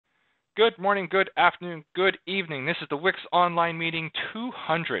Good morning, good afternoon, good evening. This is the WiX Online Meeting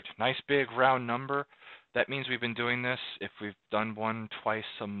 200. Nice big round number. That means we've been doing this. If we've done one twice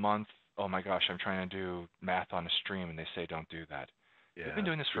a month, oh my gosh, I'm trying to do math on a stream and they say don't do that. We've been Yeah,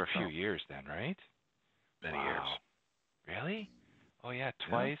 doing this for good a few count. years then, right? Many years. Wow. Really? Oh yeah,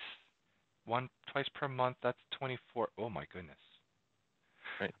 Yeah, twice per month. That's 24. Oh my goodness.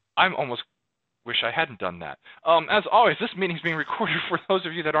 right. I'm almost wish I hadn't done that. As always, this meeting is being recorded for those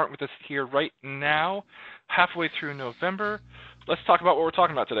of you that aren't with us here right now, halfway through November. Let's talk about what we're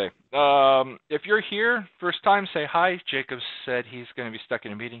talking about today. If you're here, first time, say hi. Jacob said he's going to be stuck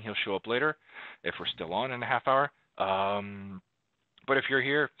in a meeting. He'll show up later if we're still on in a half hour. But if you're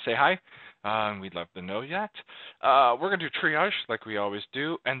here, say hi. We'd love to know that. We're going to do triage like we always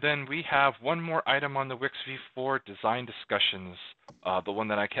do. And then we have one more item on the WiX V4 design discussions, the one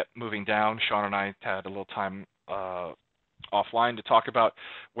that I kept moving down. Sean and I had a little time offline to talk about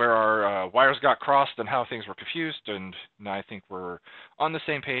where our wires got crossed and how things were confused. And now I think we're on the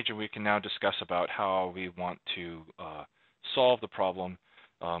same page and we can now discuss about how we want to solve the problem,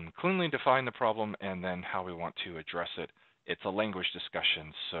 cleanly define the problem, and then how we want to address it. It's a language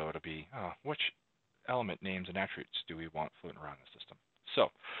discussion, so it'll be which element names and attributes do we want floating around the system.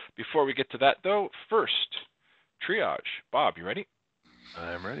 So before we get to that, though, first, triage. Bob, you ready?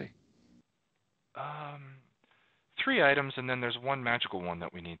 I'm ready. 3 items, and then there's one magical one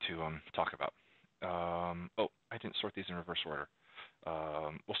that we need to talk about. Oh, I didn't sort these in reverse order.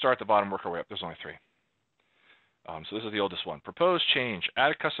 We'll start at the bottom, work our way up. There's only 3. So this is the oldest one. Proposed change.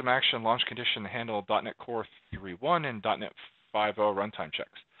 Add a custom action launch condition to handle .NET Core 3.1 and .NET 5.0 runtime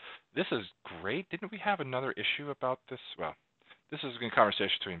checks. This is great. Didn't we have another issue about this? Well, this is a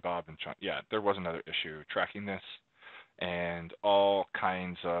conversation between Bob and Sean. Yeah, there was another issue tracking this and all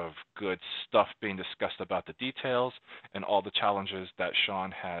kinds of good stuff being discussed about the details and all the challenges that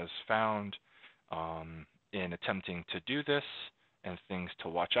Sean has found in attempting to do this and things to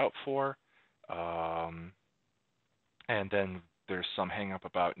watch out for. And then there's some hang up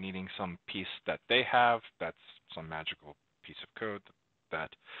about needing some piece that they have, that's some magical piece of code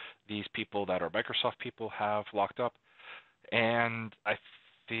that these people that are Microsoft people have locked up. And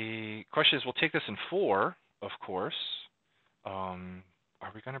the question is, we'll take this in 4, of course. Are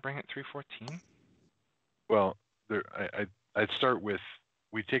we going to bring it 3.14? Well, I'd start with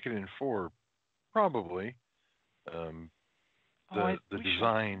we take it in 4, probably. The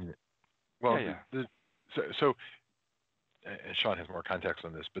design. Should. Well, yeah. So and Sean has more context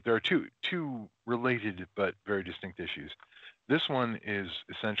on this, but there are two related but very distinct issues. This one is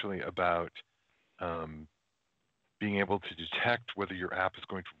essentially about being able to detect whether your app is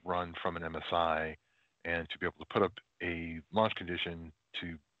going to run from an MSI and to be able to put up a launch condition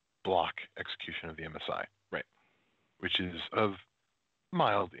to block execution of the MSI. Right. Which is of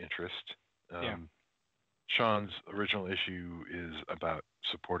mild interest. Sean's original issue is about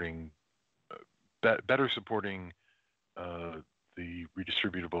supporting, better supporting the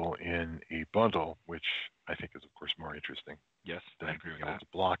redistributable in a bundle, which I think is, of course, more interesting. Yes, I agree with being able that. to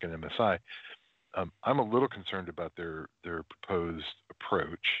block an MSI. I'm a little concerned about their proposed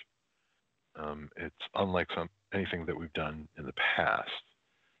approach. It's unlike anything that we've done in the past,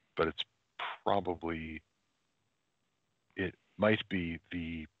 but it might be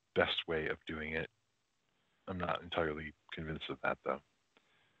the best way of doing it. I'm not entirely convinced of that, though.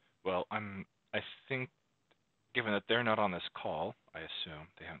 Well, I think, given that they're not on this call, I assume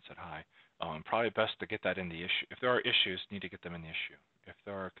they haven't said hi. Probably best to get that in the issue. If there are issues, need to get them in the issue. If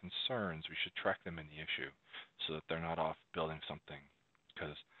there are concerns, we should track them in the issue so that they're not off building something.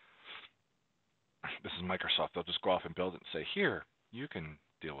 Because this is Microsoft. They'll just go off and build it and say, here, you can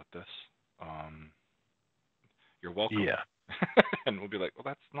deal with this. You're welcome. Yeah. And we'll be like, well,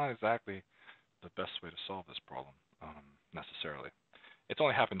 that's not exactly the best way to solve this problem, necessarily. It's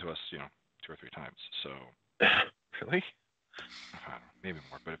only happened to us, 2 or 3 times. So really? I don't know, maybe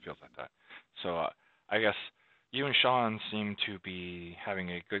more, but it feels like that. So I guess you and Sean seem to be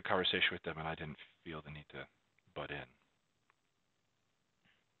having a good conversation with them, and I didn't feel the need to butt in.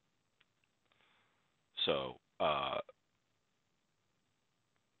 So,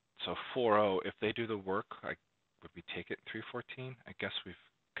 4.0, if they do the work, would we take it 3.14? I guess we've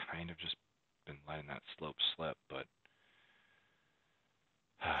kind of just been letting that slope slip, but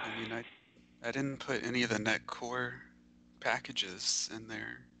I mean, I didn't put any of the .NET Core packages in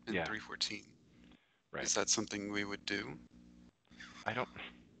there in 3.14. Right. Is that something we would do? I don't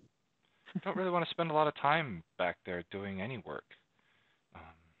really want to spend a lot of time back there doing any work.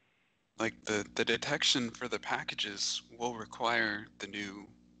 Like the detection for the packages will require the new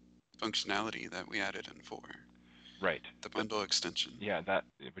functionality that we added in 4. Right. The bundle extension. Yeah, but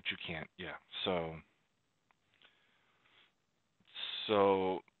you can't. Yeah. So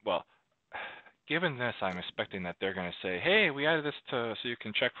well, given this, I'm expecting that they're going to say, "Hey, we added this so you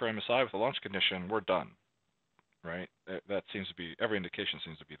can check for MSI with a launch condition. We're done." Right? That seems to be every indication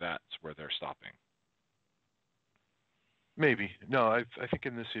seems to be that's where they're stopping. Maybe. No, I think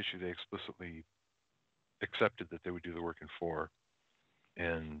in this issue they explicitly accepted that they would do the work in 4,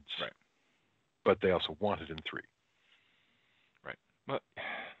 and right. But they also want it in 3. Right. But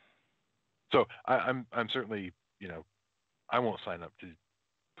so I'm certainly, I won't sign up to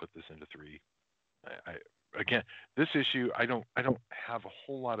put this into 3. Again, this issue I don't have a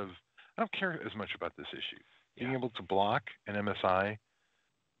whole lot of. I don't care as much about this issue. Yeah. Being able to block an MSI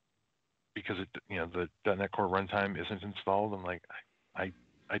because the .NET Core runtime isn't installed. I'm like, I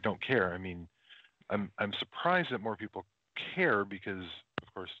don't care. I mean, I'm surprised that more people care because,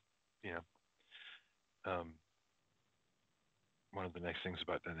 of course, one of the nice things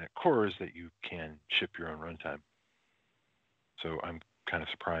about .NET Core is that you can ship your own runtime. So I'm kind of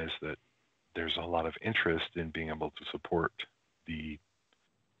surprised that there's a lot of interest in being able to support the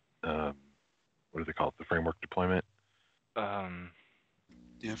what do they call it? The framework deployment.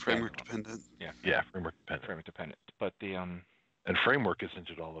 Yeah, framework dependent. Yeah, framework dependent. Framework dependent, but the and framework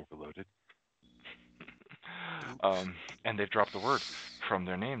isn't at all overloaded. And they've dropped the word from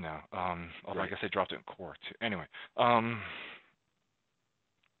their name now. Although right. I guess they dropped it in core too. Anyway,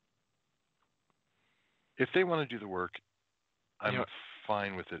 if they want to do the work, I'm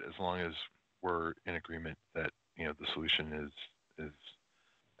fine with it as long as we're in agreement that the solution is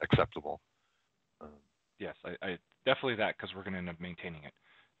acceptable. Yes, I definitely that because we're going to end up maintaining it.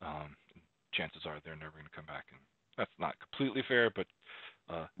 Chances are they're never going to come back, and that's not completely fair, but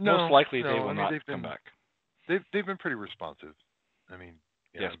most likely they will not come back. They've been pretty responsive. I mean,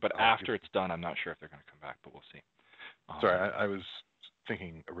 yes, but after it's done, I'm not sure if they're going to come back, but we'll see. Sorry, I was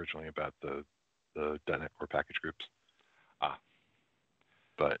thinking originally about the .NET Core package groups.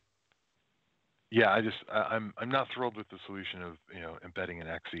 But yeah, I'm not thrilled with the solution of embedding an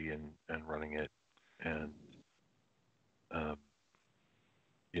exe and running it, and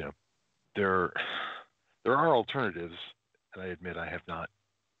there are alternatives, and I admit I have not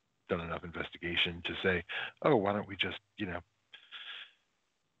done enough investigation to say, oh, why don't we just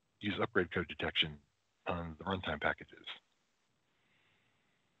use upgrade code detection on the runtime packages.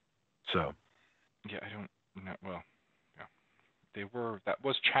 So yeah, I don't know. Well, yeah, that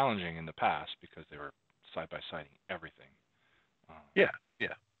was challenging in the past because they were side by siding everything. Yeah.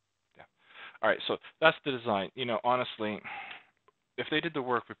 All right, so that's the design. Honestly, if they did the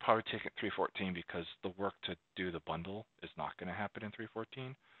work, we'd probably take it 3.14 because the work to do the bundle is not going to happen in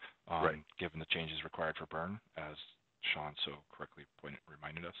 3.14, right. Given the changes required for burn, as Sean so correctly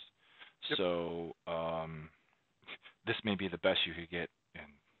reminded us. Yep. So this may be the best you could get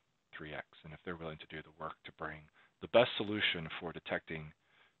in 3x, and if they're willing to do the work to bring the best solution for detecting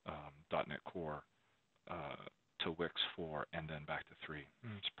 .NET Core to WiX 4 and then back to 3,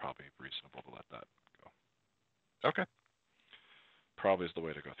 it's probably reasonable to let that go. Okay. Probably is the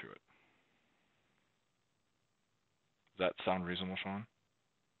way to go through it. Does that sound reasonable, Sean?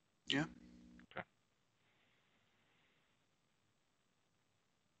 Yeah. Okay.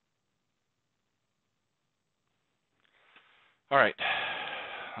 All right.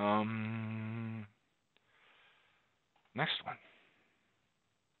 Next one.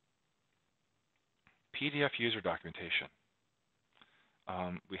 PDF user documentation.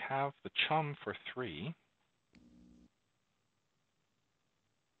 We have the CHUM for 3.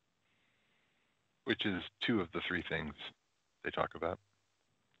 Which is 2 of the 3 things they talk about.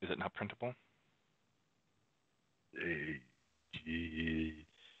 Is it not printable? An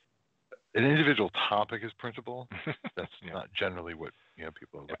individual topic is printable. That's not generally what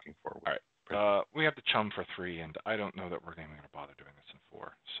people are looking for. All right. We have the CHUM for 3, and I don't know that we're even going to bother doing this in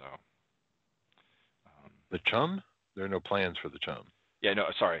 4. So the CHUM? There are no plans for the CHUM. Yeah,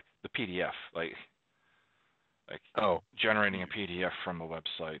 no, sorry. The PDF, like generating a PDF from a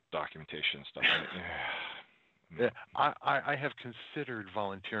website, documentation and stuff. Yeah, I have considered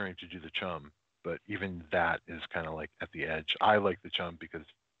volunteering to do the CHUM, but even that is kind of like at the edge. I like the CHUM because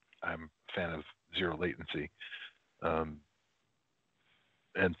I'm a fan of zero latency. And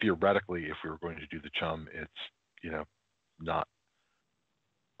theoretically, if we were going to do the CHUM, it's not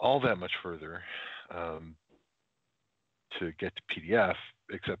all that much further to get to PDF,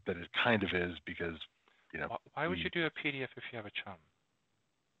 except that it kind of is because Why would you do a PDF if you have a CHUM?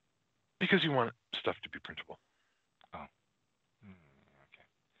 Because you want stuff to be printable. Oh. Okay.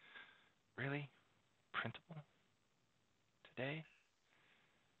 Really? Printable? Today?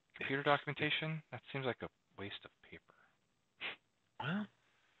 Computer documentation? That seems like a waste of paper. Well,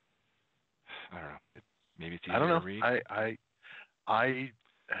 I don't know. Maybe it's I don't easier know. to read. I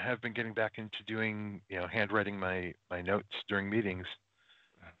have been getting back into doing, handwriting my notes during meetings.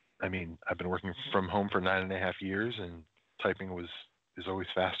 I mean, I've been working from home for 9.5 years, and typing is always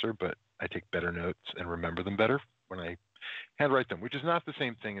faster, but I take better notes and remember them better when I handwrite them, which is not the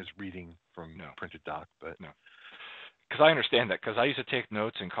same thing as reading from printed doc, but no. Because I understand that, because I used to take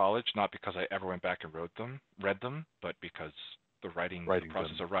notes in college, not because I ever went back and read them, but because the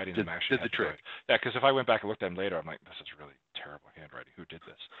process of writing them actually did the trick. Yeah, because if I went back and looked at them later, I'm like, this is really terrible handwriting. Who did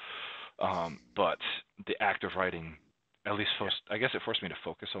this? But the act of writing, at least I guess it forced me to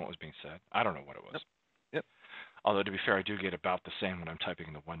focus on what was being said. I don't know what it was. Yep. Although, to be fair, I do get about the same when I'm typing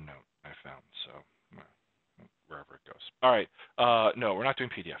in the OneNote I found, so wherever it goes. All right. No, we're not doing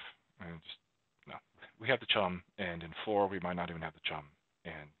PDF. No. We have the chum, and in 4, we might not even have the chum.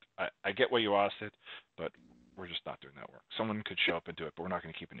 And I get what you asked it, but we're just not doing that work. Someone could show up and do it, but we're not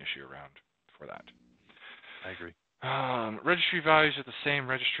going to keep an issue around for that. I agree. Registry values are the same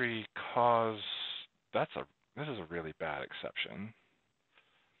registry cause. This is a really bad exception.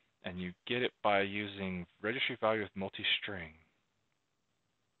 And you get it by using registry value with multi-string.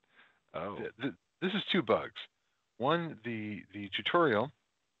 Oh. This is 2 bugs. One, the tutorial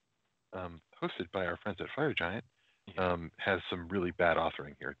hosted by our friends at FireGiant has some really bad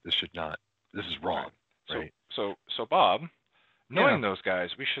authoring here. This is wrong, right? So Bob, knowing those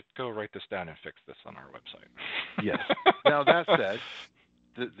guys, we should go write this down and fix this on our website. Yes. Now, that said,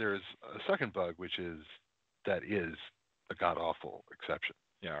 there's a second bug, which is a god-awful exception.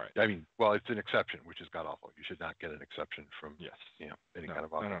 Yeah, all right. I mean, well, it's an exception, which is god-awful. You should not get an exception from any kind of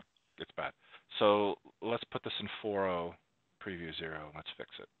authoring. No, it's bad. So let's put this in 4.0, preview 0, and let's fix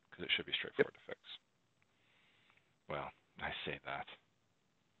it, because it should be straightforward to fix. Well, I say that.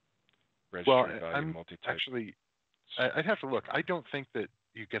 Registry value multi-type. Actually, I'd have to look. I don't think that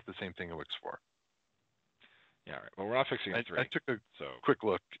you get the same thing in WiX 4. Yeah, all right. Well, we're not fixing it 3. I took a quick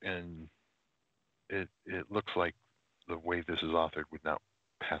look, and it looks like the way this is authored would not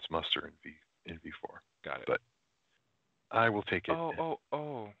pass muster in V4. Got it. But I will take it.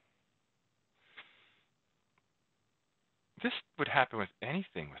 Oh. This would happen with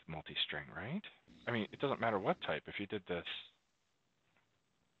anything with multi-string, right? I mean, it doesn't matter what type. If you did this,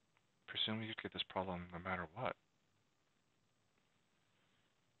 presumably you'd get this problem no matter what.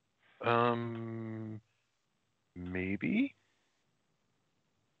 Maybe.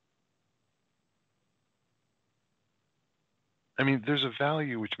 I mean, there's a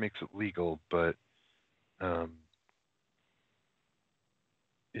value which makes it legal, but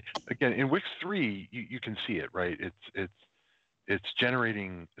again, in WiX 3, you can see it, right? It's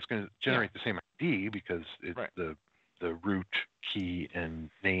generating. It's going to generate the same ID because the root key and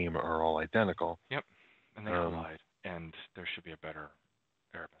name are all identical. Yep, and they collide, and there should be a better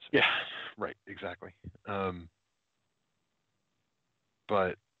error message. Yeah, right, exactly.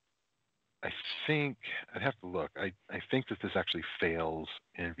 But I think I'd have to look. I think that this actually fails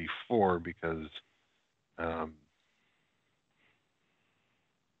in V4 because,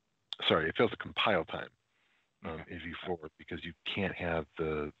 it fails the compile time in V4 because you can't have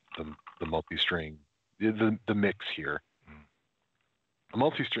the multi-string, the mix here. A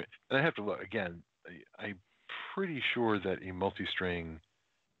multi-string, and I have to look again. I'm pretty sure that a multi-string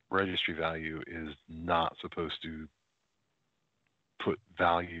registry value is not supposed to put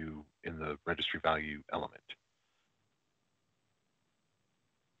value in the registry value element.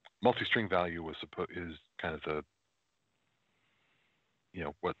 Multi-string value is kind of the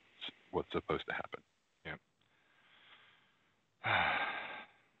what's supposed to happen. Yeah.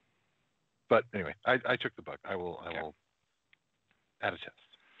 But anyway, I took the bug. I will add a test.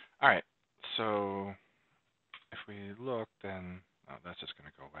 All right. So if we look, then that's just going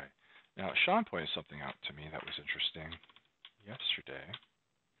to go away. Now Sean pointed something out to me that was interesting yesterday.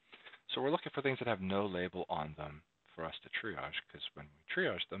 So we're looking for things that have no label on them for us to triage, because when we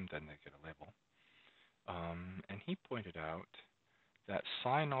triage them, then they get a label. And he pointed out that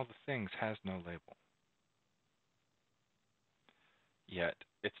sign all the things has no label. Yet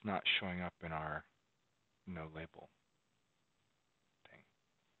it's not showing up in our no label thing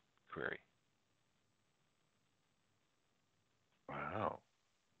query. Wow.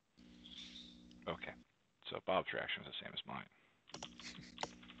 Okay. So Bob's reaction is the same as mine.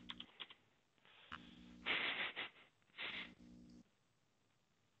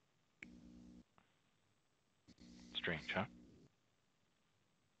 Strange, huh?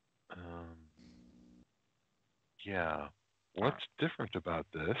 Yeah. What's different about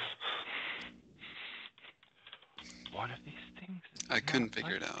this? One of these things is I couldn't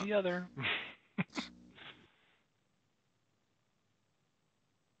figure it out. The other.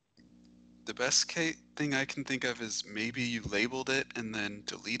 The best thing I can think of is maybe you labeled it and then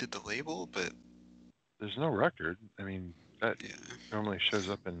deleted the label, but There's no record. I mean, that yeah. normally shows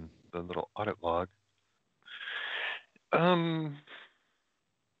up in the little audit log. Um,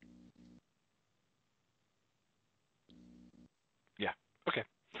 Yeah. Okay.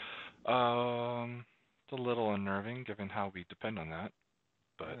 It's a little unnerving given how we depend on that,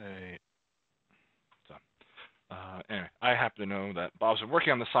 but right. so anyway, I happen to know that Bob's been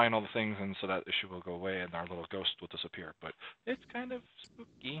working on the sign all the things, and so that issue will go away and our little ghost will disappear. But it's kind of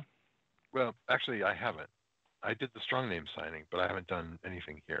spooky. Well, actually, I haven't. I did the strong name signing, but I haven't done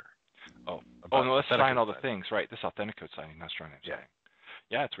anything here. Oh, About no, let's sign all the signing. things, right? This authenticate signing, not strong name Yeah. signing.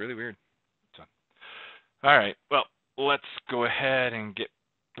 Yeah, it's really weird. So, all right, well, let's go ahead and get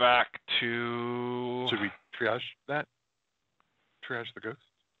back to. Should we triage that? Triage the ghost?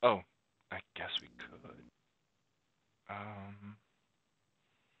 Oh, I guess we could. Um,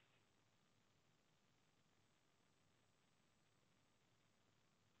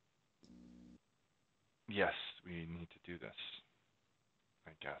 yes, we need to do this,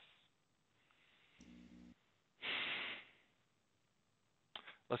 I guess.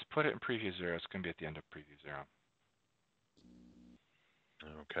 Let's put it in preview 0. It's going to be at the end of preview 0.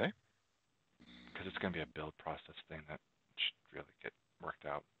 Okay. Because it's going to be a build process thing that should really get worked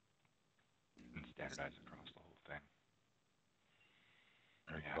out and standardized across the whole thing.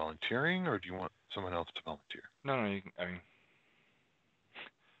 Are you volunteering, or do you want someone else to volunteer? No, you can, I mean,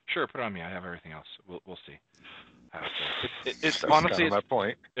 sure, put it on me. I have everything else. We'll see how it goes. It's honestly, kind of my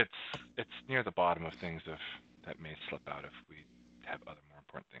point. It's near the bottom of things that may slip out if we have other more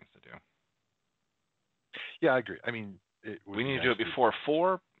important things to do. Yeah, I agree. I mean, we need to do it before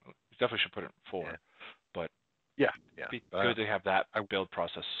 4. We definitely should put it in 4. Yeah. But yeah, it'd be good to have that build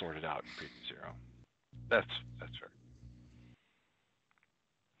process sorted out in preview 0. That's fair.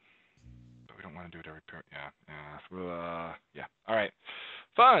 But we don't want to do it every period. Yeah. All right.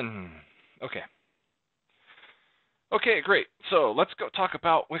 Fun. Okay, great. So let's go talk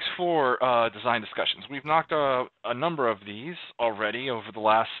about WiX 4 design discussions. We've knocked a number of these already over the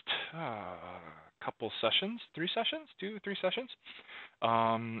last couple sessions, 3 sessions, 2, 3 sessions,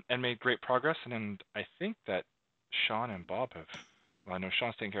 and made great progress. And I think that Sean and Bob have, well, I know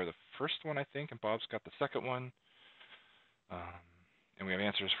Sean's taking care of the first one, I think, and Bob's got the second one. And we have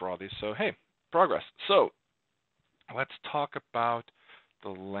answers for all these. So, hey, progress. So let's talk about the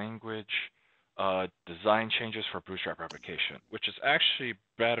language design changes for Bootstrap application, which is actually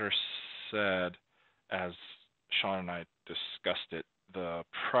better said as Sean and I discussed it. The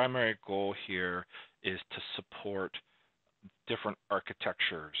primary goal here is to support different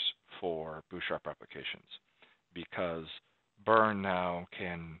architectures for Bootstrap applications, because Burn now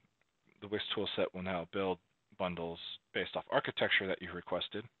the WiX toolset will now build bundles based off architecture that you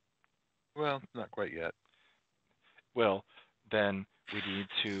requested. Well, not quite yet. Well, then we need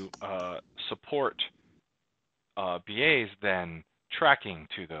to support BAs then tracking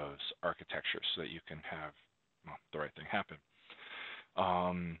to those architectures so that you can have the right thing happen.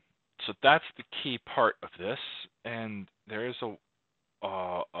 So that's the key part of this, and there is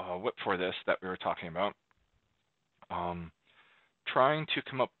a whip for this that we were talking about. Trying to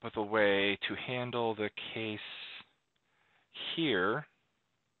come up with a way to handle the case here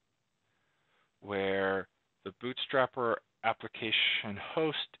where the Bootstrapper application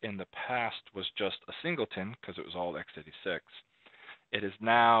host in the past was just a singleton because it was all x86. It is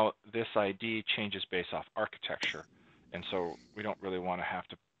now this ID changes based off architecture, and so we don't really want to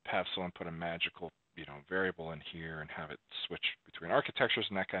have someone put a magical variable in here and have it switch between architectures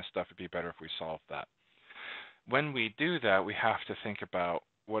and that kind of stuff. It'd be better if we solved that. When we do that, we have to think about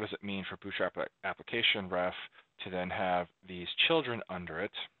what does it mean for Bootstrap application ref to then have these children under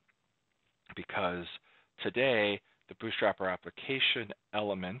it, because today the Bootstrapper application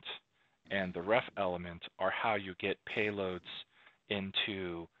element and the ref element are how you get payloads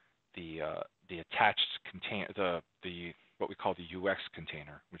into the attached container, the what we call the UX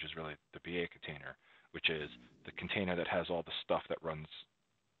container, which is really the BA container, which is the container that has all the stuff that runs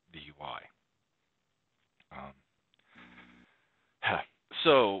the UI.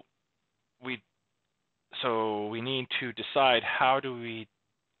 So we need to decide how do we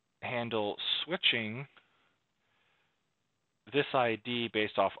handle switching this ID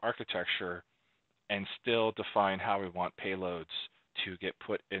based off architecture and still define how we want payloads to get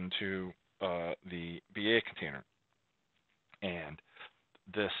put into the BA container. And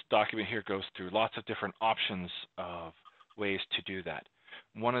this document here goes through lots of different options of ways to do that.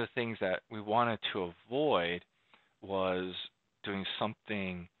 One of the things that we wanted to avoid was doing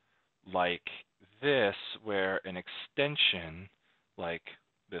something like this, where an extension like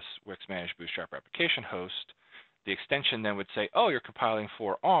this WiX Managed Bootstrap Application host, the extension then would say, oh, you're compiling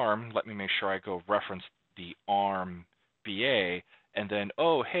for ARM. Let me make sure I go reference the ARM BA. And then,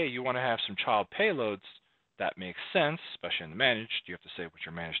 oh, hey, you want to have some child payloads. That makes sense, especially in the managed. You have to say what's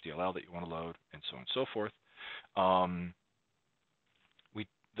your managed DLL that you want to load, and so on and so forth.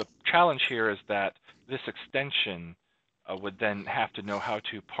 The challenge here is that this extension would then have to know how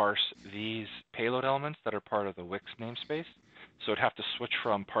to parse these payload elements that are part of the WiX namespace. So it'd have to switch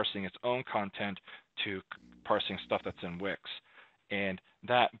from parsing its own content to parsing stuff that's in WiX. And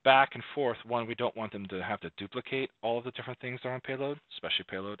that back and forth, one, we don't want them to have to duplicate all of the different things that are on payload, especially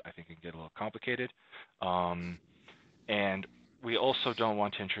payload. I think it can get a little complicated. And we also don't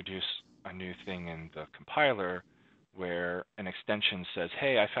want to introduce a new thing in the compiler where an extension says,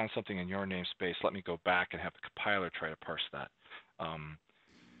 hey, I found something in your namespace. Let me go back and have the compiler try to parse that.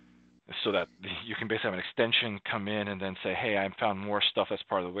 So that you can basically have an extension come in and then say, hey, I found more stuff that's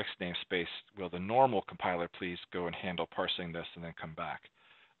part of the WiX namespace. Will the normal compiler please go and handle parsing this and then come back?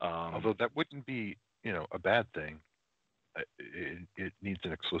 Although that wouldn't be, a bad thing. It needs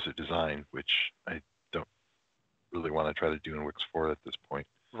an explicit design, which I don't really want to try to do in WiX 4 at this point.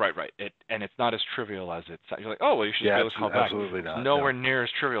 Right. And it's not as trivial as it's. You're like, oh, well, you should be able to call back. Absolutely not. Nowhere near as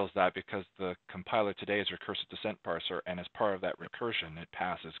trivial as that, because the compiler today is a recursive descent parser, and as part of that recursion, it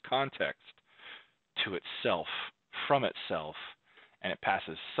passes context to itself from itself, and it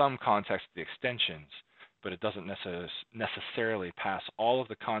passes some context to the extensions, but it doesn't necessarily pass all of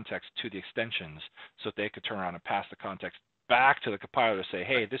the context to the extensions so that they could turn around and pass the context back to the compiler to say,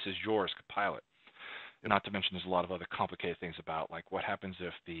 hey, this is yours, compile it. Not to mention there's a lot of other complicated things about, like, what happens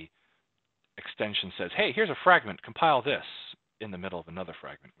if the extension says, hey, here's a fragment, compile this, in the middle of another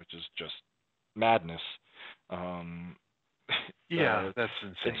fragment, which is just madness. That's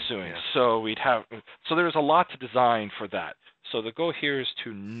insane. Ensuing. Yeah. So there's a lot to design for that. So the goal here is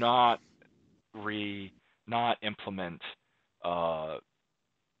to not implement what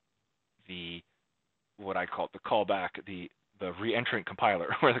I call the callback, the reentrant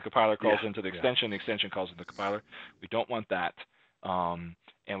compiler, where the compiler calls into the extension calls into the compiler. We don't want that, and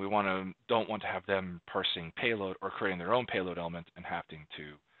we don't want to have them parsing payload or creating their own payload element and having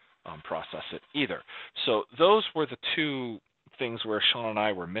to process it either. So those were the two things where Sean and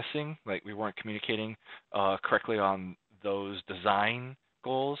I were missing, like we weren't communicating correctly on those design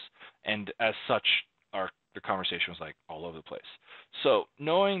goals, and as such, the conversation was like all over the place. So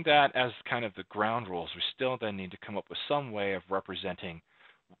knowing that as kind of the ground rules, we still then need to come up with some way of representing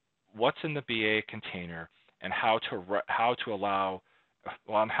what's in the BA container and how to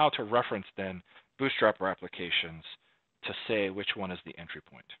reference then Bootstrapper applications to say which one is the entry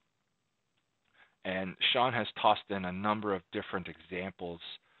point. And Sean has tossed in a number of different examples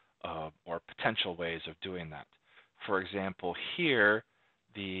or potential ways of doing that. For example, here,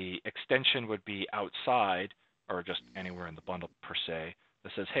 the extension would be outside or just anywhere in the bundle per se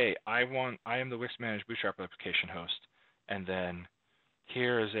that says, hey, I am the WiX Managed Bootstrap Application host, and then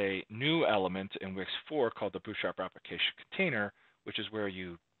here is a new element in WiX 4 called the Bootstrap Application Container, which is where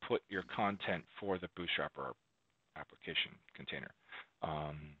you put your content for the Bootstrapper application container.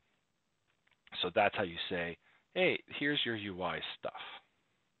 So that's how you say, hey, here's your UI stuff.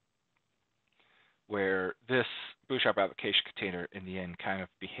 Where this Bootstrap application container in the end kind of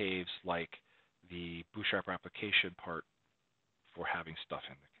behaves like the Bootstrap application part for having stuff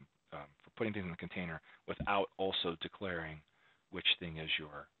in for putting things in the container without also declaring which thing is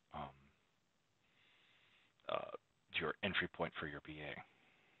your entry point for your BA.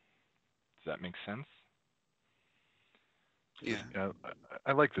 Does that make sense? Yeah.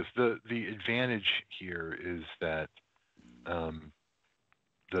 I like this. The advantage here is that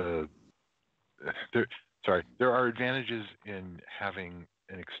there are advantages in having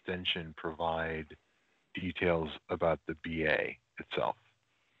an extension provide details about the BA itself.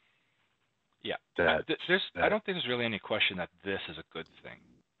 Yeah. I don't think there's really any question that this is a good thing.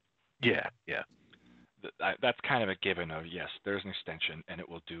 Yeah. That's kind of a given of, yes, there's an extension, and it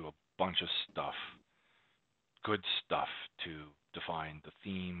will do a bunch of stuff, good stuff, to define the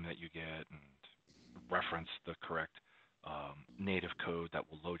theme that you get and reference the correct native code that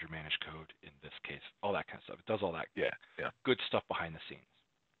will load your managed code in this case, all that kind of stuff. It does all that good stuff behind the scenes.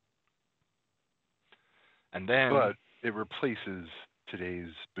 And then, but it replaces today's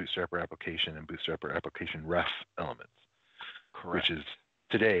Bootstrapper application and Bootstrapper application ref elements. Correct. Which is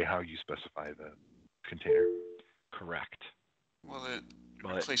today how you specify the container. Correct. Well, it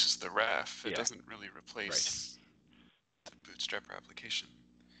replaces the ref. It doesn't really replace the Bootstrapper application.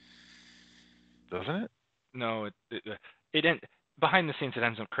 Doesn't it? No, behind the scenes, it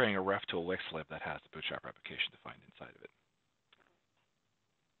ends up creating a ref to a WiX lib that has the Bootstrapper application defined inside of it.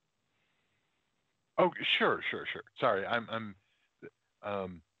 Oh, sure. Sorry, I'm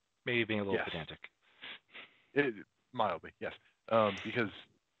Maybe being a little yes, pedantic. mildly, yes. Because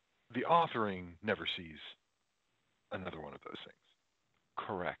the authoring never sees another one of those things.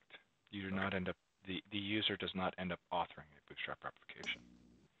 Correct. You do Okay. not end up, the user does not end up authoring a Bootstrap application.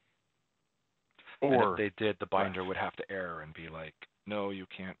 And if Or they did, the binder less. would have to error and be like, no, you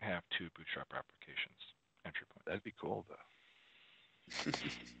can't have two Bootstrap applications. Entry point. That'd be cool, though.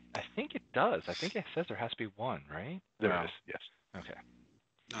 I think it does. I think it says there has to be one, right? There Well, it is. Yes. okay.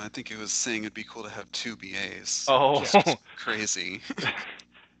 No, I think it was saying it'd be cool to have two BAs, Oh, which is just crazy.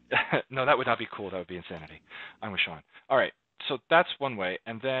 no, that would not be cool. That would be insanity. I'm with Sean. All right, so that's one way,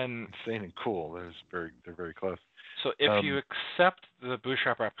 and then Insane and cool. They're very close. so if you accept the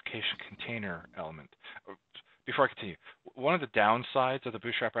Bootstrap application container element, before I continue, one of the downsides of the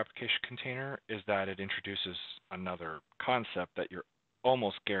Bootstrap application container is that it introduces another concept that you're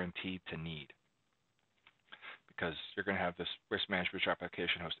almost guaranteed to need, because you're going to have this risk managed Bootstrap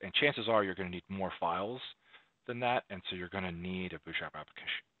application host, and chances are you're going to need more files than that, and so you're going to need a Bootstrap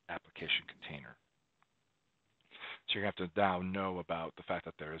application container. So you're going to have to now know about the fact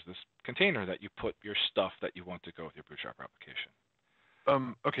that there is this container that you put your stuff that you want to go with your Bootstrap application.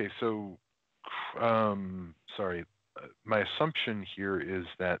 Okay, so sorry. My assumption here is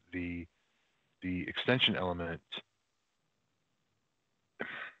that the extension element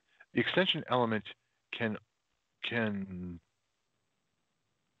can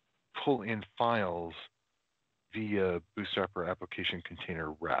pull in files via Bootstrap or application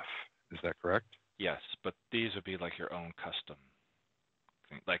container ref. Is that correct? Yes, but these would be like your own custom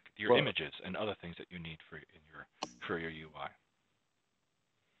thing, like your images and other things that you need for your UI.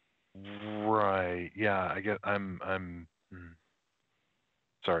 Right. Yeah. I get.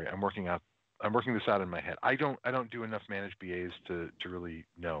 Sorry. I'm working this out in my head. I don't do enough managed BAs to really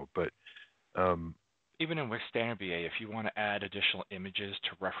know. But even in WiX Standard BA, if you want to add additional images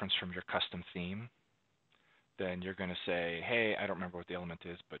to reference from your custom theme, then you're going to say, hey, I don't remember what the element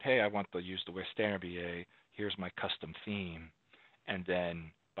is, but hey, I want to use the WiX Standard BA. Here's my custom theme. And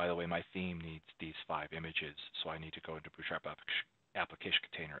then, by the way, my theme needs these 5 images, so I need to go into Bootstrap application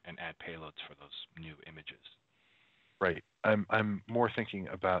container and add payloads for those new images. Right. I'm more thinking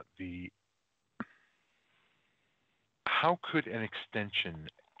about how could an extension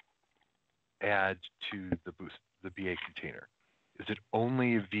add to the BA container? Is it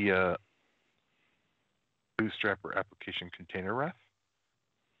only via Bootstrap or application container ref?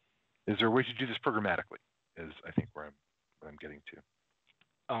 Is there a way to do this programmatically? Is I think where I'm getting to.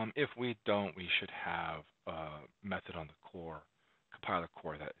 If we don't, we should have a method on the core, compiler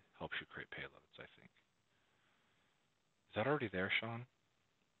core, that helps you create payloads, I think. Is that already there, Sean?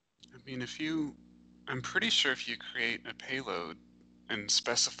 I mean, I'm pretty sure if you create a payload and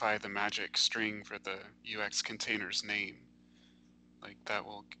specify the magic string for the UX container's name, like that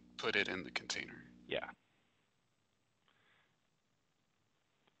will put it in the container. Yeah.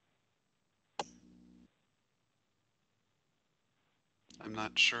 I'm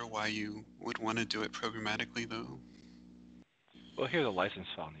not sure why you would want to do it programmatically, though. Well, here the license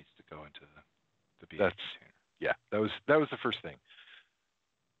file needs to go into the BA container. Yeah, that was the first thing.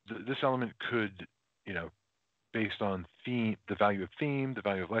 This element could, based on theme, the value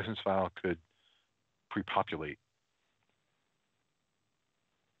of license file could pre-populate.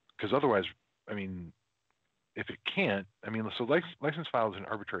 Because otherwise, I mean, if it can't, so license file is an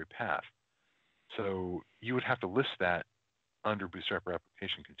arbitrary path. So you would have to list that under Bootstrap or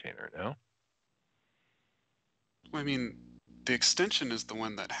application container, no? Well, I mean, the extension is the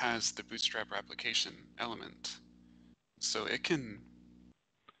one that has the Bootstrap application element. So it can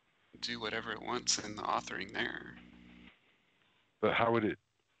do whatever it wants in the authoring there. But how would it?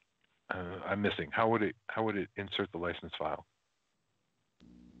 I'm missing. How would it insert the license file?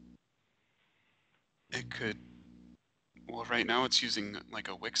 It could. Well, right now it's using like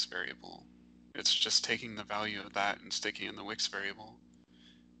a WiX variable. It's just taking the value of that and sticking in the WiX variable.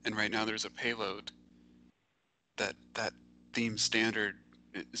 And right now there's a payload that theme standard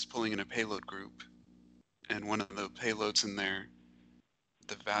is pulling in a payload group. And one of the payloads in there,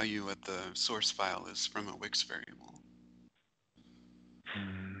 the value at the source file is from a WiX variable.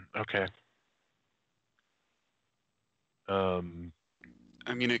 Okay.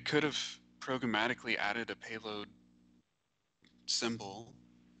 I mean, it could have programmatically added a payload symbol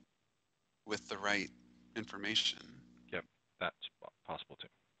with the right information. Yep, that's possible too.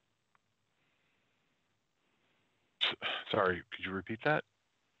 Sorry, could you repeat that?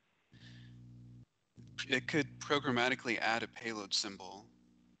 It could programmatically add a payload symbol,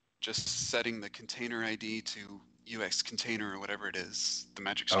 just setting the container ID to UX container or whatever it is the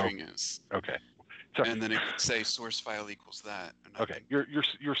magic string is. Okay. Sorry. And then it could say source file equals that. And Okay,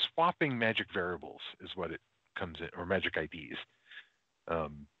 you're swapping magic variables is what it comes in, or magic IDs.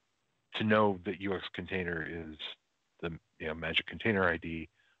 To know that UX container is the magic container ID,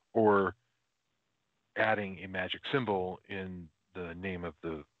 or adding a magic symbol in the name of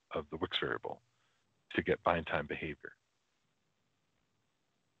the WiX variable to get bind time behavior.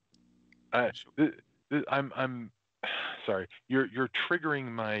 I'm sorry. You're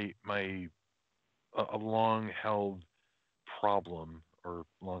triggering my a long held problem, or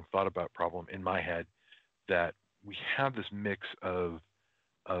long thought about problem in my head, that we have this mix of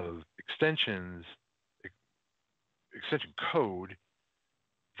extension code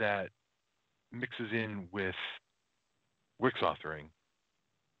that mixes in with WiX authoring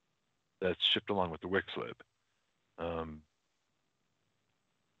that's shipped along with the WiX lib.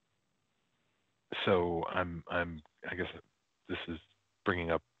 So I guess this is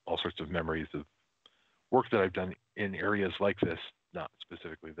bringing up all sorts of memories of work that I've done in areas like this, not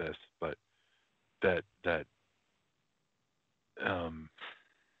specifically this, but that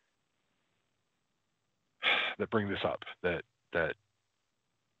bring this up, that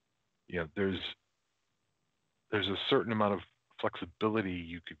there's a certain amount of flexibility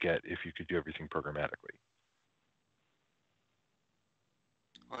you could get if you could do everything programmatically.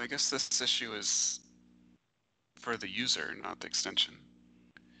 Well, I guess this issue is for the user, not the extension.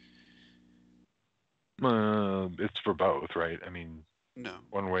 It's for both, right? I mean, no.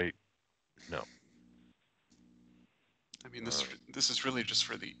 One way, no. I mean, this is really just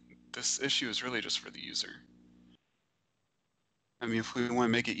for this issue is really just for the user. I mean, if we want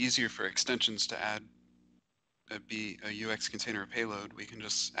to make it easier for extensions to add a UX container payload, we can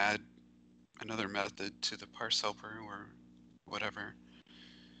just add another method to the parse helper or whatever.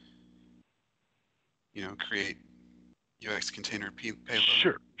 Create UX container payload.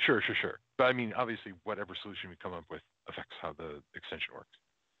 Sure. But I mean, obviously, whatever solution we come up with affects how the extension works.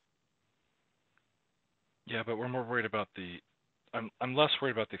 Yeah, but we're more worried about I'm less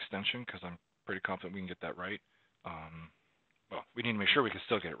worried about the extension, because I'm pretty confident we can get that right. Well, we need to make sure we can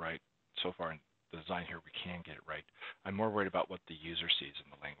still get it right. So far in the design here, we can get it right. I'm more worried about what the user sees in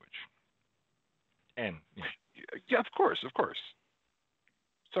the language. And yeah, of course.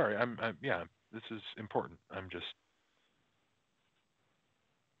 Sorry, yeah, this is important. I'm just.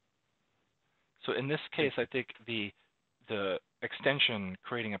 So in this case, I think the extension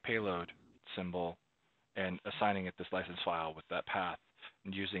creating a payload symbol and assigning it this license file with that path,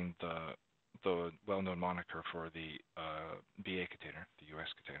 and using the well-known moniker for the BA container, the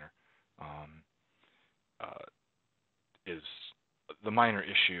UX container, is the minor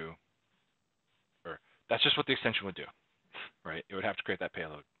issue, or that's just what the extension would do, right? It would have to create that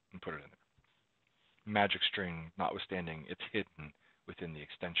payload and put it in there. Magic string notwithstanding, it's hidden within the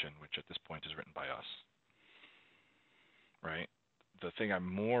extension, which at this point is written by us, right? The thing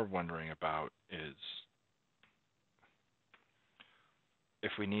I'm more wondering about is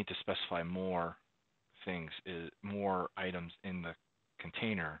if we need to specify more things, more items in the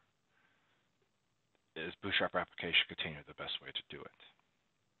container, is Bootstrap application container the best way to do it?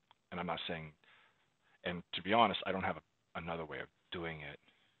 And I'm not saying, and to be honest, I don't have another way of doing it.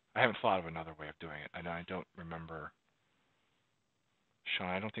 I haven't thought of another way of doing it, and I don't remember. Sean,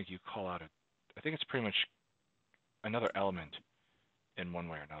 I don't think you call out I think it's pretty much another element in one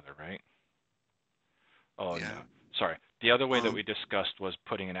way or another, right? Oh, yeah. No. Sorry. The other way that we discussed was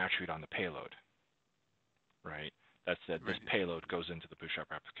putting an attribute on the payload, right? That said, this payload goes into the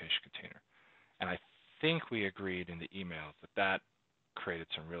Bootstrap application container. And I think we agreed in the emails that created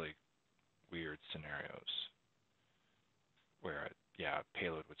some really weird scenarios where, a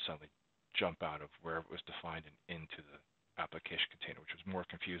payload would suddenly jump out of where it was defined and into the application container, which was more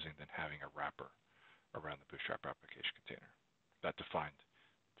confusing than having a wrapper around the Bootstrap application container that defined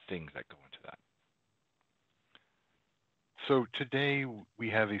things that go into that. So today we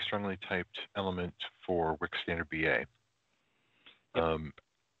have a strongly typed element for WiX Standard BA. Yep.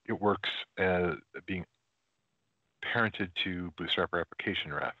 It works as being parented to Bootstrapper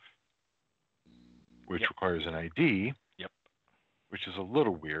application ref, which requires an ID. Yep. Which is a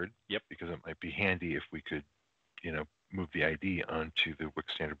little weird. Yep. Because it might be handy if we could, move the ID onto the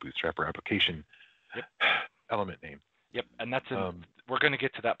WiX Standard Bootstrapper application element name. Yep. And that's we're going to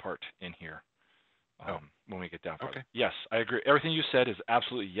get to that part in here. When we get down further. Okay. Yes, I agree. Everything you said is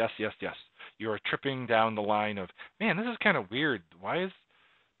absolutely yes. You are tripping down the line of, man, this is kind of weird. Why is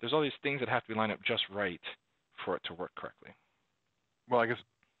there's all these things that have to be lined up just right for it to work correctly? Well, I guess,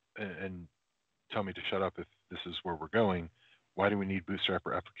 and tell me to shut up if this is where we're going. Why do we need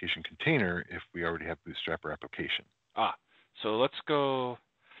Bootstrapper application container if we already have Bootstrapper application? So let's go.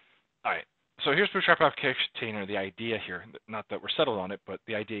 All right. So here's Bootstrap Application Container. The idea here, not that we're settled on it, but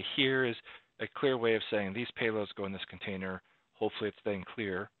the idea here is a clear way of saying these payloads go in this container. Hopefully it's then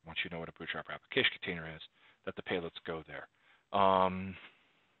clear, once you know what a Bootstrap Application Container is, that the payloads go there.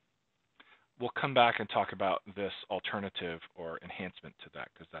 We'll come back and talk about this alternative or enhancement to that,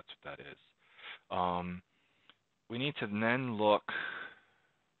 because that's what that is. We need to then look,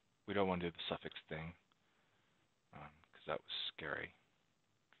 we don't want to do the suffix thing, because that was scary.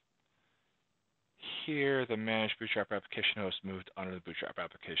 Here, the managed Bootstrap application host moved under the Bootstrap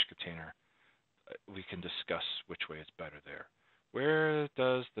application container. We can discuss which way is better there. Where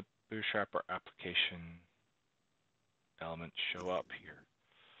does the Bootstrap or application element show up here?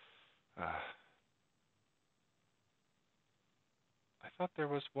 I thought there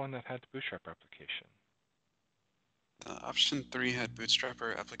was one that had the Bootstrap application. Option 3 had Bootstrap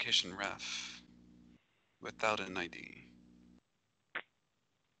or application ref without an ID.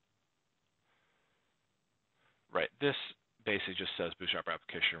 Right. This basically just says Bootstrap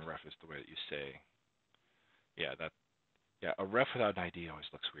application ref is the way that you say. Yeah, a ref without an ID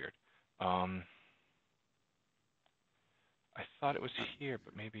always looks weird. I thought it was here,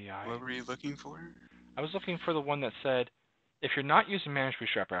 but maybe What were you looking for? I was looking for the one that said, if you're not using Managed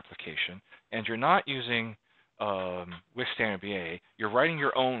Bootstrap application and you're not using WiX Standard BA, you're writing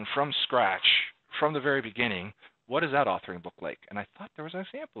your own from scratch from the very beginning, what does that authoring look like? And I thought there was an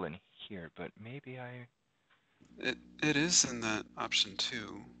example in here, but maybe It is in that option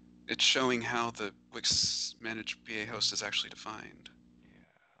 2. It's showing how the WiX managed BA host is actually defined.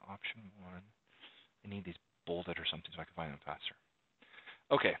 Yeah, option 1. I need these bolded or something so I can find them faster.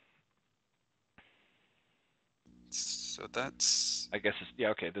 Okay. So that's... I guess it's, yeah,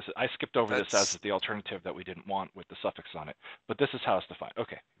 okay. I skipped over this as the alternative that we didn't want with the suffix on it. But this is how it's defined.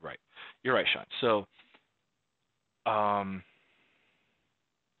 Okay, right. You're right, Sean. So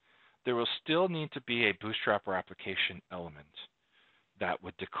there will still need to be a Bootstrap or application element that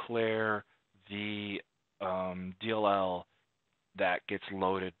would declare the DLL that gets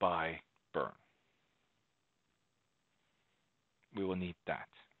loaded by burn. We will need that.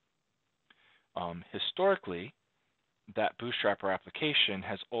 Historically, that Bootstrap or application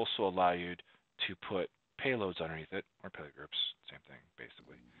has also allowed you to put payloads underneath it, or payload groups, same thing,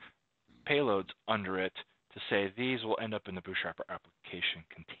 basically. Payloads under it to say these will end up in the Bootstrap or application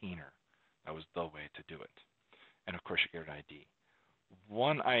container. That was the way to do it. And of course, you get an ID.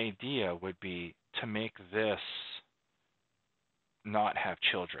 One idea would be to make this not have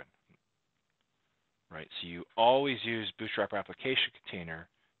children, right? So you always use Bootstrap application container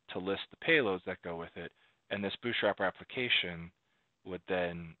to list the payloads that go with it, and this Bootstrap application would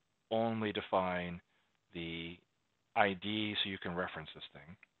then only define the ID so you can reference this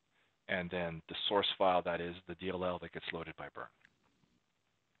thing, and then the source file, that is the DLL that gets loaded by burn.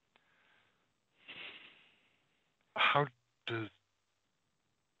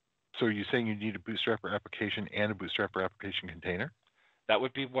 So are you saying you need a Bootstrapper application and a Bootstrapper application container? That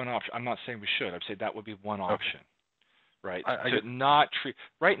would be one option. I'm not saying we should. I'd say that would be one option. Right? I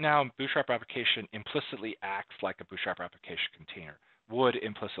right now, Bootstrap application implicitly acts like a Bootstrap application container, would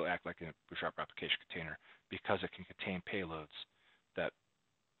implicitly act like a Bootstrap application container because it can contain payloads that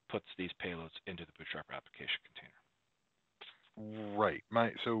puts these payloads into the Bootstrap application container. Right.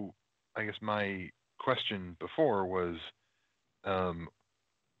 So I guess my question before was,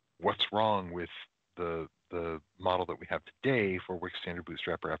 what's wrong with the model that we have today for WiX Standard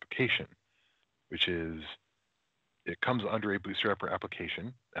Bootstrapper application, which is it comes under a Bootstrapper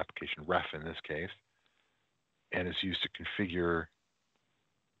application ref in this case, and is used to configure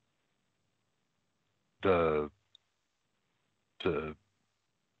the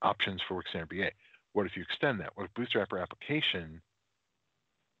options for WiX Standard BA. What if you extend that? What if Bootstrapper application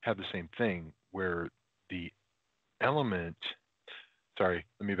have the same thing where the element, sorry,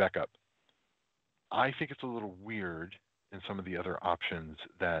 let me back up. I think it's a little weird in some of the other options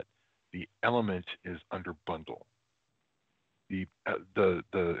that the element is under bundle. The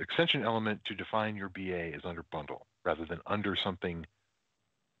extension element to define your BA is under bundle rather than under something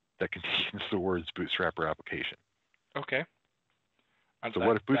that contains the words Bootstrapper application. Okay. So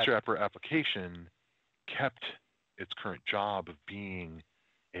what if Bootstrapper application kept its current job of being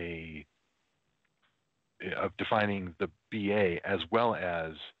of defining the BA as well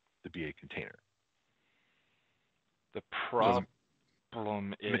as the BA container? The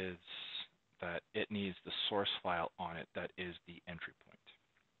problem is that it needs the source file on it that is the entry point.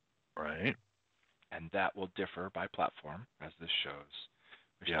 Right. And that will differ by platform, as this shows,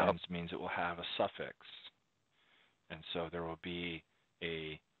 which then means it will have a suffix. And so there will be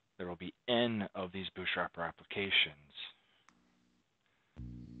N of these Bootstrapper applications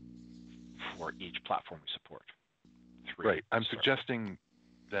for each platform we support. 3. Right. I'm suggesting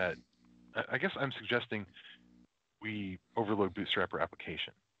that, I guess I'm suggesting we overload Bootstrapper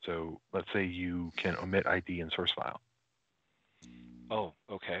application. So let's say you can omit ID in source file. Oh,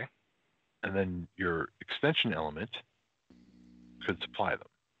 okay. And then your extension element could supply them.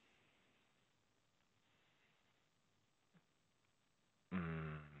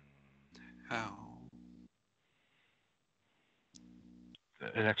 How?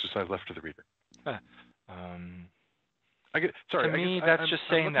 An exercise left to the reader. To me, that's just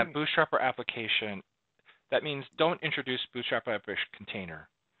saying that Bootstrapper application, that means don't introduce Bootstrapper application container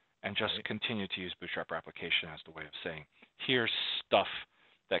and just continue to use Bootstrapper application as the way of saying, here's stuff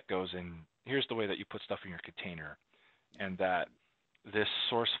that goes in, here's the way that you put stuff in your container, and that this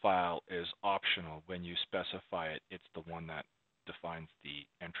source file is optional. When you specify it, it's the one that defines the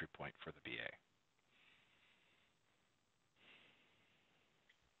entry point for the BA.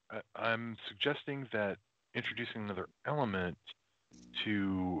 I'm suggesting that introducing another element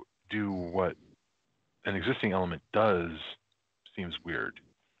to do what an existing element does seems weird.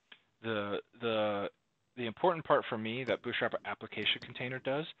 The important part for me that Bootstrapper application container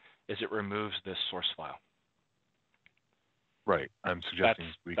does is it removes this source file. Right. I'm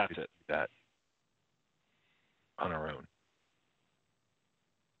suggesting we could do that on our own.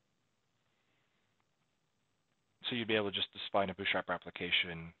 So you'd be able to just define a Bootstrapper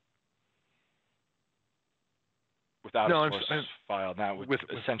application without a source file. That would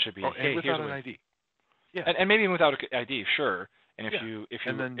essentially be, hey, without an ID. Yeah. And maybe without an ID, sure. And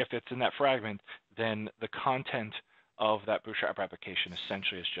if it's in that fragment, then the content of that Bootstrapper application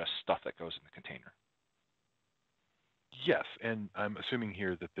essentially is just stuff that goes in the container. Yes, and I'm assuming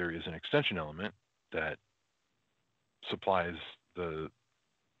here that there is an extension element that supplies the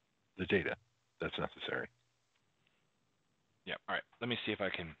data that's necessary. Yeah. All right. Let me see if I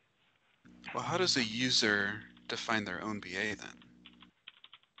can. Well, how does a user define their own BA then?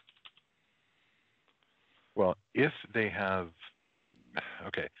 Well, if they have,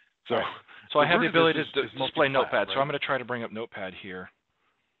 okay, so right. So I have the ability to display Notepad. Right? So I'm going to try to bring up Notepad here.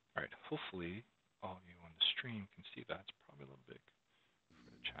 All right. Hopefully, all of you on the stream can see that. It's probably a little big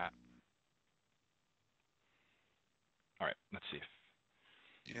for the chat. All right. Let's see.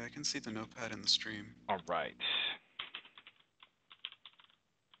 Yeah, I can see the Notepad in the stream. All right.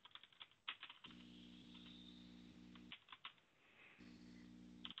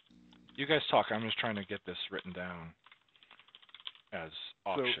 You guys talk. I'm just trying to get this written down as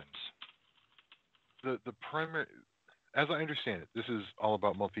options. So the primary, as I understand it, this is all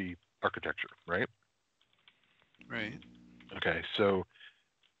about multi-architecture, right? Right. Okay, so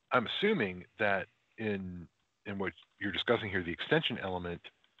I'm assuming that in what you're discussing here, the extension element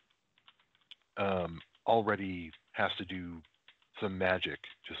already has to do some magic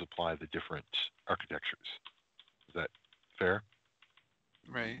to supply the different architectures. Is that fair?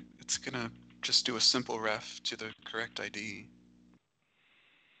 Right. It's going to just do a simple ref to the correct ID.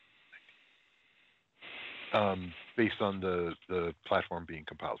 Based on the platform being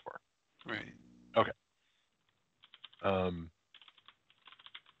compiled for. Right. Okay.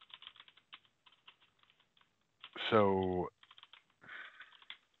 So,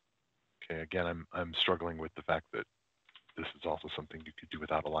 okay, again, I'm struggling with the fact that this is also something you could do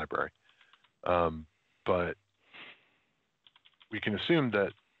without a library. But we can assume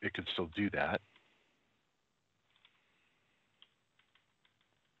that it could still do that.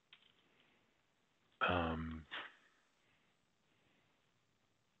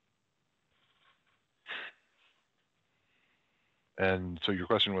 And so your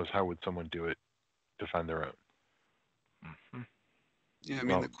question was, how would someone do it to find their own? Mm-hmm. Yeah, I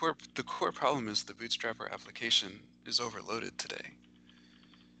mean, the core problem is the Bootstrapper application is overloaded today.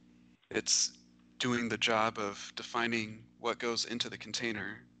 It's doing the job of defining what goes into the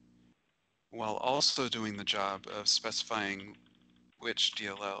container while also doing the job of specifying which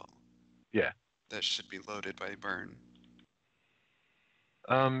DLL that should be loaded by burn.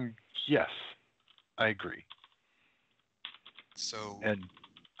 Yes, I agree. So, and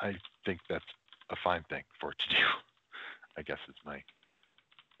I think that's a fine thing for it to do, I guess is my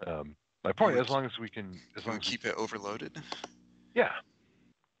point. As long as we can, keep it overloaded. Yeah.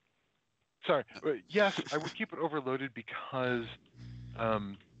 Sorry. Yes, I would keep it overloaded because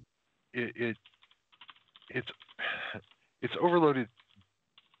it's overloaded,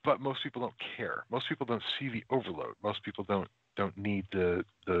 but most people don't care. Most people don't see the overload. Most people don't need the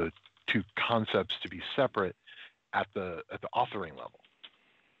two concepts to be separate at the authoring level.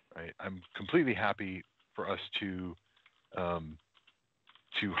 Right. I'm completely happy for us to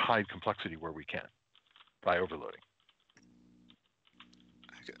hide complexity where we can by overloading.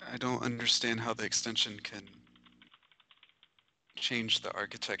 I don't understand how the extension can change the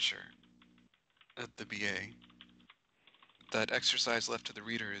architecture at the BA. That exercise left to the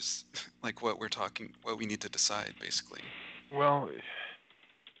reader is like what we need to decide, basically. Well,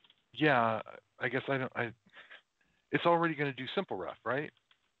 yeah, I guess it's already going to do simple ref, right?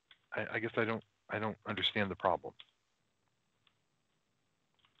 I guess I don't understand the problem.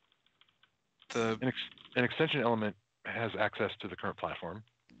 An extension element has access to the current platform,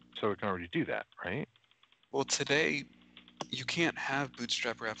 so it can already do that, right? Well, today you can't have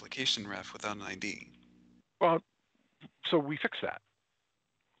Bootstrap or application ref without an ID. Well, so we fix that.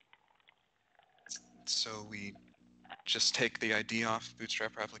 So we just take the ID off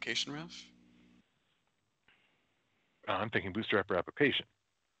Bootstrap or application ref? I'm thinking Bootstrap or application.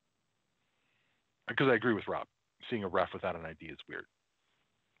 Because I agree with Rob. Seeing a ref without an ID is weird.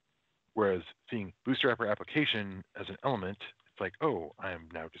 Whereas seeing Bootstrap or application as an element, it's like, oh, I am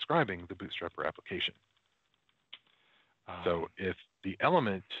now describing the Bootstrap or application. So if the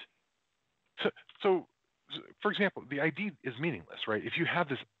element, so for example, the ID is meaningless, right? If you have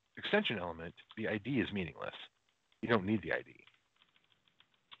this extension element, the ID is meaningless. You don't need the ID.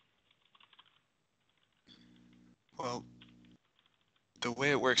 Well, the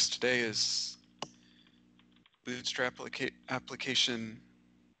way it works today is Bootstrap application,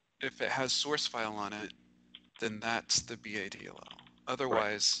 if it has source file on it, then that's the BADLL.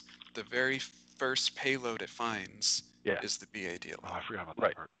 Otherwise, the very first payload it finds is the BADLL. Oh, I forgot about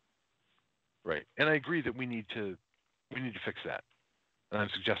that part. Right, and I agree that we need to fix that. And I'm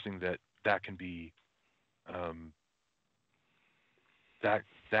suggesting that can be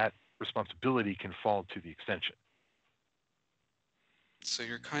that responsibility can fall to the extension. So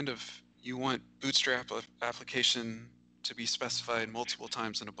you want Bootstrap application to be specified multiple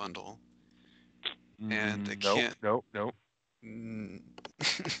times in a bundle, and it can't. No.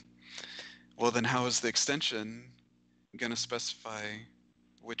 Well, then how is the extension going to specify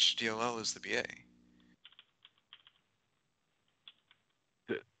which DLL is the BA?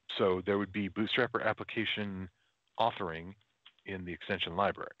 So there would be Bootstrap or application authoring in the extension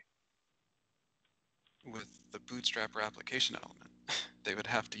library. With the Bootstrap or application element, they would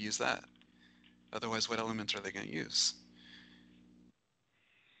have to use that. Otherwise, what elements are they going to use?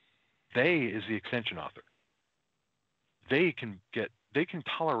 They is the extension author. They can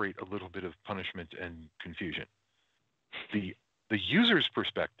tolerate a little bit of punishment and confusion. The user's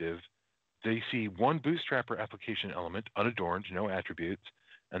perspective, they see one Bootstrap or application element, unadorned, no attributes,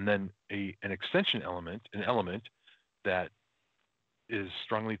 and then an extension element, an element that is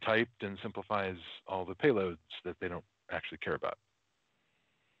strongly typed and simplifies all the payloads that they don't actually care about.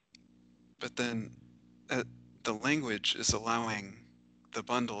 But then the language is allowing the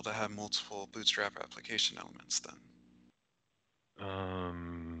bundle to have multiple Bootstrap application elements then.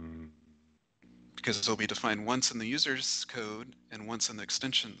 Because it'll be defined once in the user's code and once in the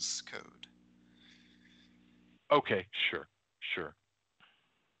extension's code. Okay, sure.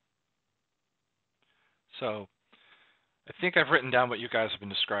 So I think I've written down what you guys have been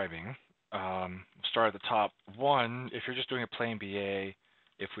describing. We'll start at the top. One, if you're just doing a plain BA,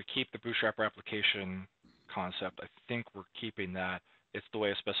 if we keep the Bootstrap application concept, I think we're keeping that. It's the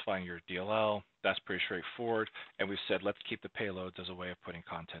way of specifying your DLL. That's pretty straightforward. And we've said let's keep the payloads as a way of putting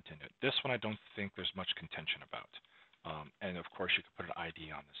content in it. This one I don't think there's much contention about. And of course you can put an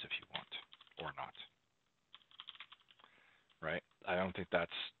ID on this if you want or not. Right? I don't think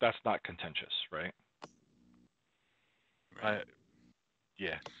that's not contentious, right?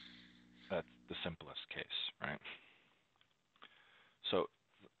 Yeah. That's the simplest case, right? So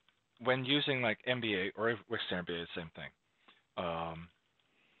when using like MBA or WiX MBA, same thing.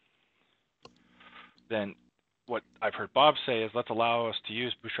 Then what I've heard Bob say is let's allow us to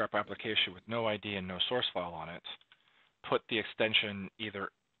use Bootstrap application with no ID and no source file on it. Put the extension either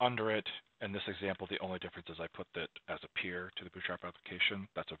under it. In this example, the only difference is I put it as a peer to the Bootstrap application.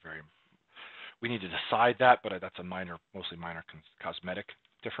 We need to decide that, but that's a mostly minor cosmetic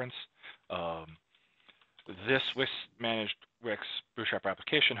difference. This managed WiX Bootstrap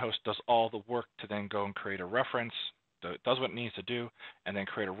application host does all the work to then go and create a reference. It does what it needs to do, and then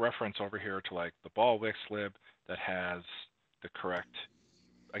create a reference over here to like the ball WiX lib that has the correct,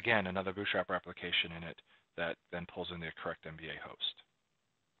 again, another Bootstrap application in it that then pulls in the correct MBA host.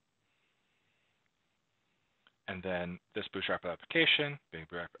 And then this Bootstrap application, being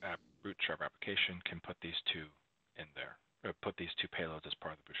Bootstrap application, can put these two in there, or put these two payloads as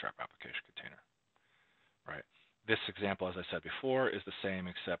part of the Bootstrap application container. Right. This example, as I said before, is the same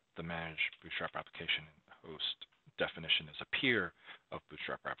except the managed Bootstrap application host definition is a peer of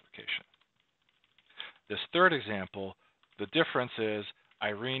Bootstrap application. This third example, the difference is I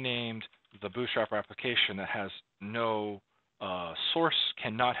renamed the Bootstrapper application that has no source,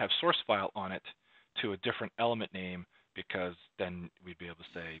 cannot have source file on it, to a different element name, because then we'd be able to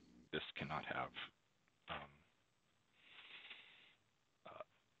say this cannot have,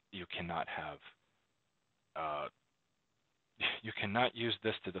 you cannot have, you cannot use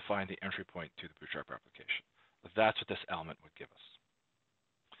this to define the entry point to the Bootstrapper application. That's what this element would give us.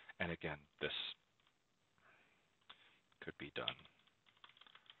 And again, this could be done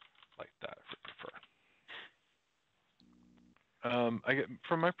like that if we prefer.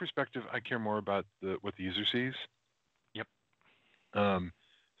 From my perspective, I care more about what the user sees. Yep.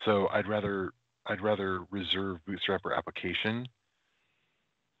 So I'd rather reserve Bootstrapper application,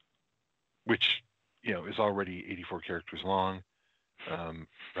 which is already 84 characters long,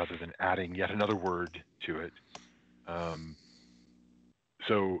 rather than adding yet another word to it.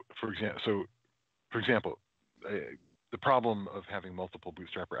 So for example, the problem of having multiple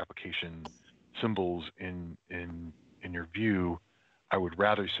Bootstrapper application symbols in your view, I would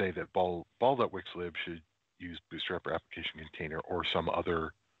rather say that ball.wixlib should use Bootstrapper application container or some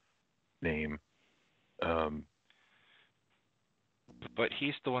other name. But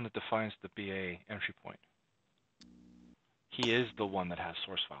he's the one that defines the BA entry point. He is the one that has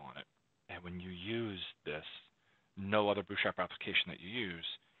source file on it. And when you use this, no other Bootstrapper application that you use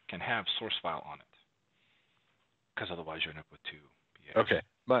can have source file on it, because otherwise you end up with two BAs. Okay.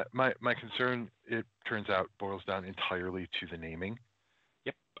 My concern, it turns out, boils down entirely to the naming.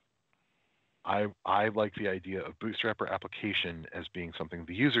 Yep. I like the idea of Bootstrapper application as being something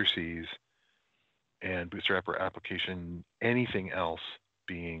the user sees, and Bootstrapper application anything else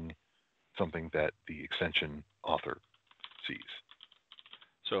being something that the extension author sees.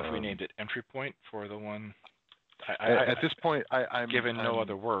 So if we named it entry point for the one, at this point, I'm given no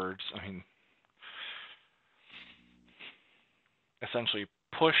other words, I mean, essentially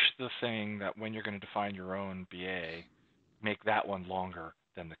push the thing that when you're going to define your own BA, make that one longer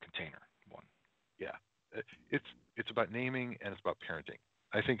than the container one. Yeah, it's about naming and it's about parenting.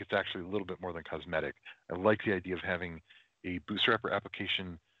 I think it's actually a little bit more than cosmetic. I like the idea of having a Bootstrapper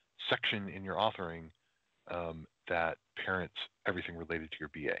application section in your authoring that parents everything related to your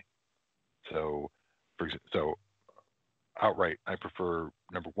BA. So outright, I prefer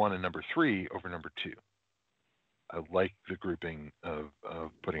number 1 and number 3 over number 2. I like the grouping of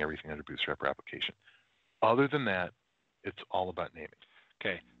putting everything under Bootstrapper application. Other than that, it's all about naming.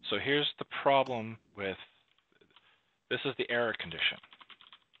 Okay, so here's the problem with, this is the error condition.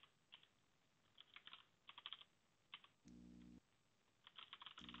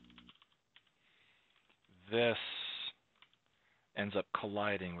 This ends up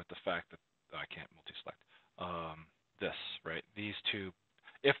colliding with the fact that I can't multi-select. This, right? These two,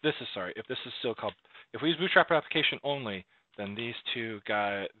 if this is still called, if we use Bootstrapper application only, then these two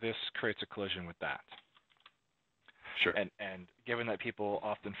this creates a collision with that. Sure. And given that people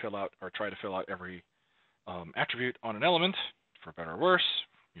often fill out or try to fill out every attribute on an element, for better or worse,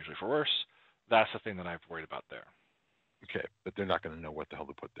 usually for worse, that's the thing that I've worried about there. Okay, but they're not going to know what the hell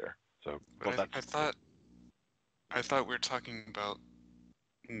to put there. So, but I thought we were talking about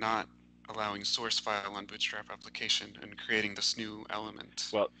not allowing source file on Bootstrap application and creating this new element.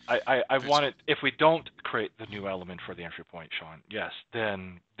 Well, I wanted, if we don't create the new element for the entry point, Sean, yes,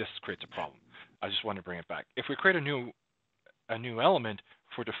 then this creates a problem. I just want to bring it back. If we create a new element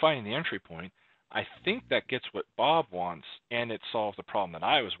for defining the entry point, I think that gets what Bob wants, and it solves the problem that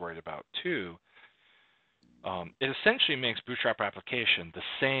I was worried about too. It essentially makes Bootstrapper application the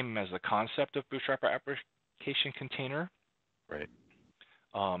same as the concept of Bootstrapper application container. Right.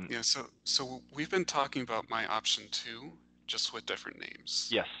 Yeah, so we've been talking about my option 2, just with different names.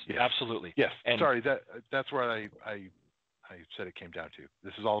 Yes, absolutely. Yes. And sorry, that's where I said it came down to.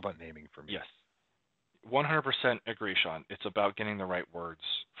 This is all about naming for me. Yes. 100% agree, Sean. It's about getting the right words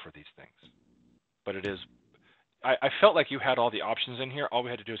for these things. But it is, I felt like you had all the options in here. All we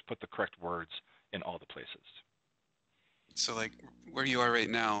had to do is put the correct words in all the places. So like where you are right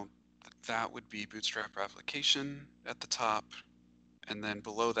now, that would be Bootstrapper application at the top, and then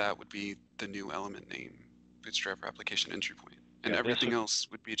below that would be the new element name, Bootstrapper application entry point. And everything else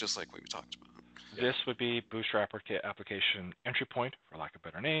would be just like what we talked about. This would be Bootstrapper application entry point, for lack of a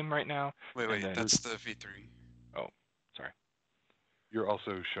better name right now. Wait, that's the V3. Oh, sorry. You're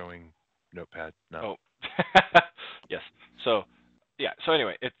also showing Notepad. No. Oh, yes. So, yeah. So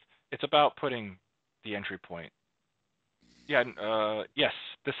anyway, it's about putting the entry point. Yeah. Yes.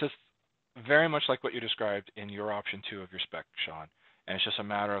 This is very much like what you described in your option 2 of your spec, Sean. And it's just a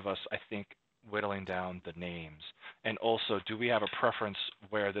matter of us, I think, whittling down the names. And also, do we have a preference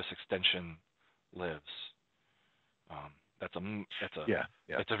where this extension lives? That's a Yeah.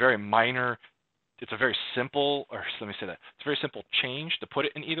 it's a very minor. It's a very simple, or let me say that it's a very simple change to put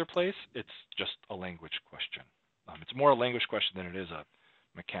it in either place. It's just a language question. It's more a language question than it is a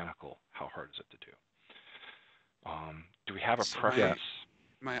mechanical. How hard is it to do? Do we have a So preference?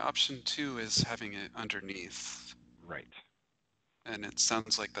 my option 2 is having it underneath. Right. And it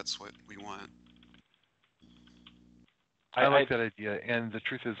sounds like that's what we want. I like that idea, and the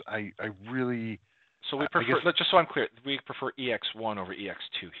truth is, I really. So we prefer. Just so I'm clear, we prefer EX1 over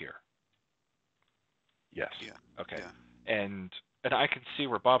EX2 here. Yes. Yeah. Okay. Yeah. And I can see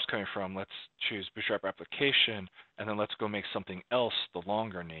where Bob's coming from. Let's choose Bootstrap application, and then let's go make something else the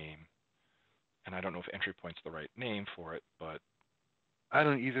longer name. And I don't know if entry point's the right name for it, but I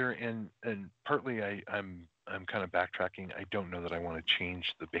don't either, and partly I'm kind of backtracking. I don't know that I want to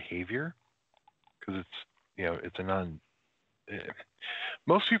change the behavior because it's a non.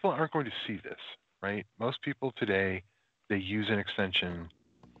 Most people aren't going to see this, right? Most people today, they use an extension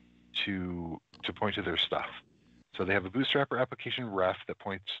to point to their stuff. So they have a Bootstrapper application ref that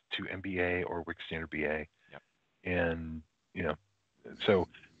points to MBA or WiX Standard BA, yep. And so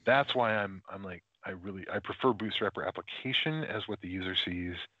that's why I'm like I prefer Bootstrapper application as what the user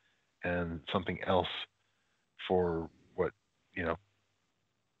sees, and something else for what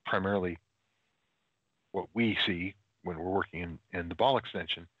primarily what we see when we're working in the ball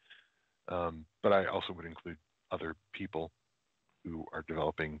extension. But I also would include other people who are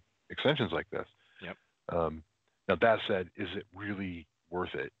developing extensions like this. Yep. Now that said, is it really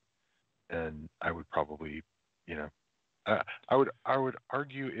worth it? And I would probably, I would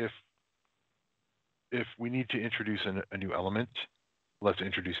argue if we need to introduce a new element, let's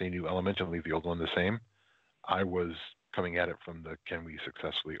introduce a new element and leave the old one the same. I was coming at it from the can we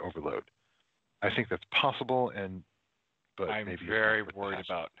successfully overload. I think that's possible, but I'm maybe very worried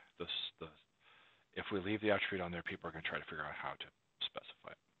about this. If we leave the attribute on there, people are going to try to figure out how to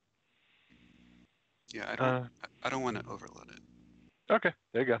specify it. Yeah, I don't want to overload it. Okay,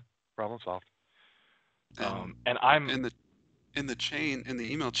 there you go. Problem solved. And I'm in the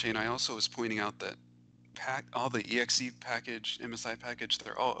email chain. I also was pointing out that all the exe package, MSI package,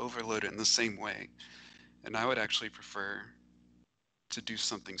 they're all overloaded in the same way, and I would actually prefer to do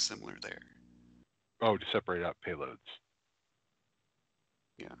something similar there. Oh, to separate out payloads.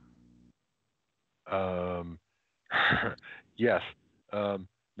 Yeah. Yes.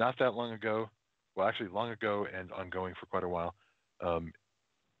 Not that long ago. Well, actually, long ago and ongoing for quite a while.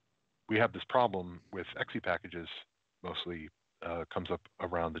 We have this problem with exe packages. Mostly comes up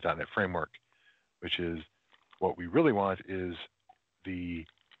around the .NET framework, which is what we really want is the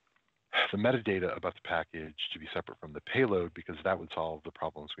metadata about the package to be separate from the payload, because that would solve the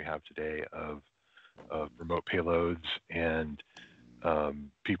problems we have today of remote payloads and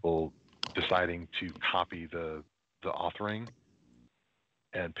people deciding to copy the authoring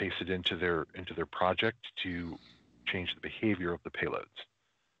and paste it into their project to change the behavior of the payloads.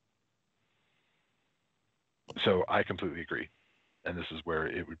 So I completely agree, and this is where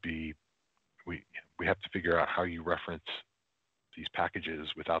it would be we have to figure out how you reference these packages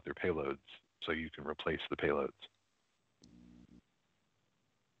without their payloads so you can replace the payloads.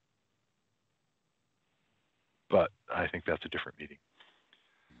 But I think that's a different meeting.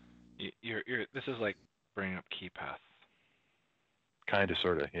 This is like bringing up key path. Kind of,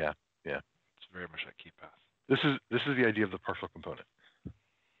 sort of, yeah. It's very much like key path. This is the idea of the partial component.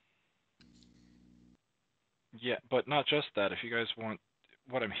 Yeah, but not just that. If you guys want,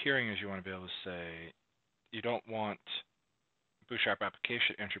 what I'm hearing is you want to be able to say, you don't want Bootstrap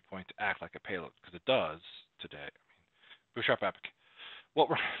application entry point to act like a payload, because it does today. I mean, Bootstrap application. What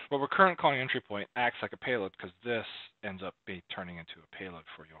we're currently calling entry point acts like a payload because this ends up turning into a payload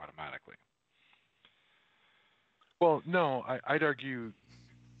for you automatically. Well, no, I'd argue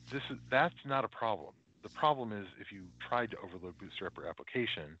that's not a problem. The problem is if you tried to overload Bootstrapper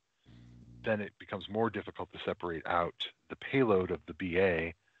application, then it becomes more difficult to separate out the payload of the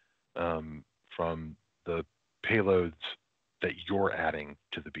BA from the payloads that you're adding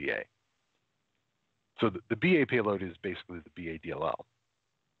to the BA. So the BA payload is basically the BA DLL.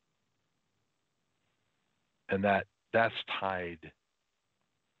 And that's tied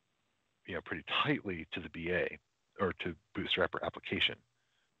pretty tightly to the BA or to Bootstrapper application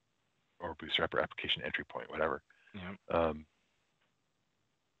or Bootstrapper application entry point, whatever. Yeah.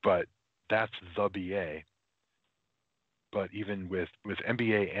 But that's the BA. But even with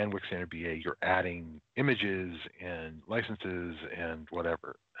MBA and WiX Standard BA, you're adding images and licenses and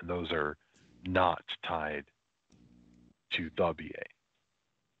whatever, and those are not tied to the BA.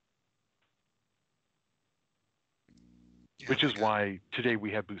 Yeah, which is why today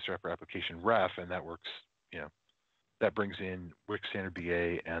we have Bootstrapper application ref, and that works, that brings in WiX Standard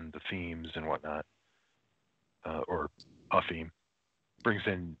BA and the themes and whatnot, or a theme. Brings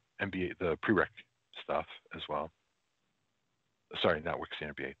in MBA, the prereq stuff as well. Sorry, not WiX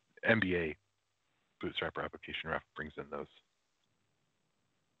Standard BA. MBA Bootstrapper application ref brings in those.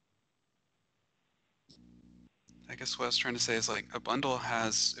 I guess what I was trying to say is like a bundle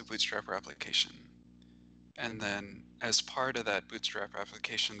has a Bootstrapper application. And then as part of that Bootstrapper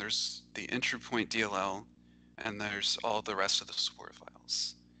application, there's the entry point DLL, and there's all the rest of the support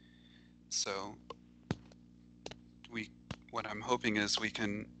files. So what I'm hoping is we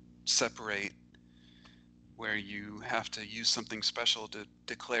can separate where you have to use something special to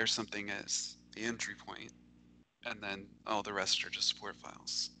declare something as the entry point, and then all the rest are just support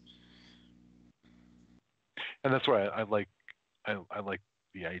files. And that's why I like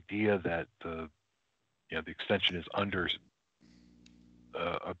the idea that the extension is under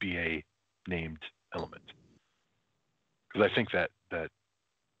a BA named element, because I think that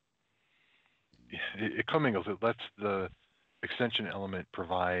it commingles. It lets the extension element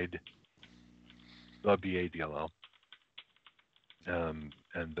provide the BA DLL, and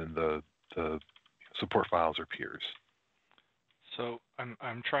then the support files are peers. So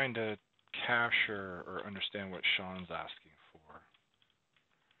I'm trying to capture or understand what Sean's asking for.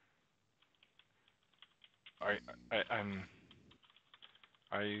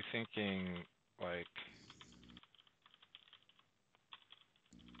 Are you thinking like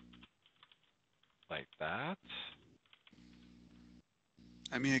that?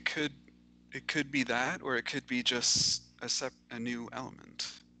 I mean, it could be that, or it could be just a new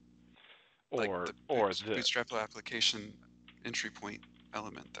element. Or like this. Bootstrap application entry point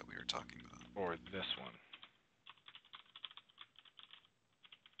element that we were talking about. Or this one.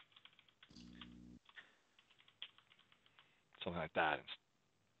 Something like that.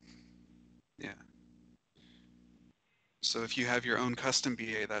 Yeah. So if you have your own custom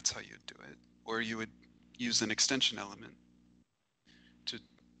BA, that's how you'd do it. Or you would use an extension element to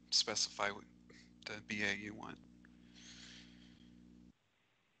specify the BA you want.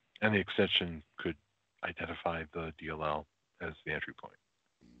 And the extension could identify the DLL as the entry point.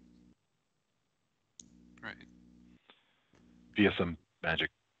 Right. Via some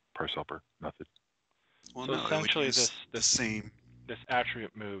magic parse helper method. Well, so no, essentially, it would use the same. This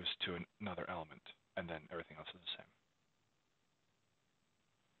attribute moves to another element, and then everything else is the same.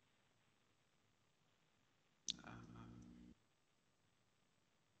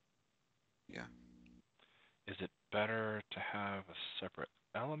 Yeah. Is it better to have a separate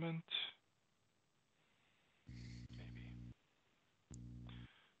element? Maybe.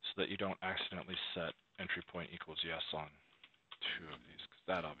 So that you don't accidentally set entry point equals yes on two of these, because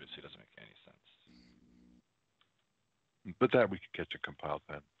that obviously doesn't make any sense. But that we could get to compile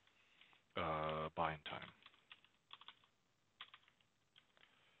then. Bind time.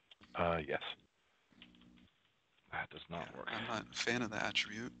 Yes. That does not work. I'm not a fan of the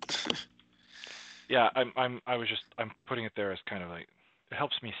attribute. Yeah, I'm putting it there as kind of like, it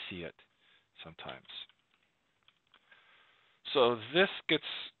helps me see it sometimes. So this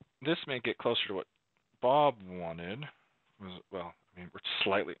may get closer to what Bob wanted. Well, I mean, we're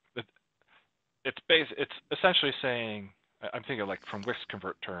slightly. It's essentially saying, I'm thinking like from WiX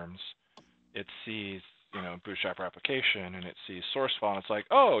convert terms, it sees Bootstrapper application and it sees source file. And it's like,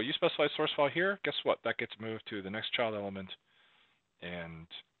 oh, you specified source file here. Guess what? That gets moved to the next child element, and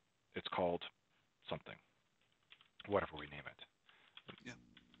it's called something, whatever we name it. Yeah.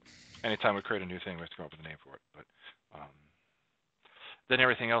 Anytime we create a new thing, we have to come up with a name for it. But then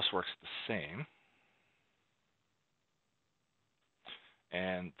everything else works the same.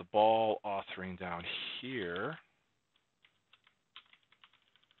 And the ball authoring down here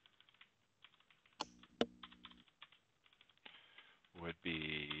would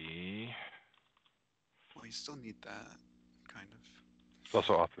be. Well, you still need that, kind of. It's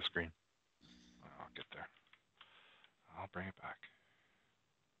also off the screen. I'll get there. I'll bring it back.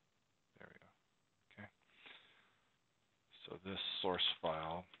 There we go. Okay. So this source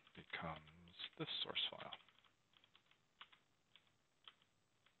file becomes this source file.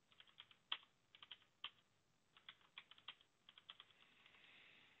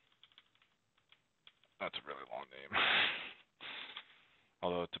 That's a really long name.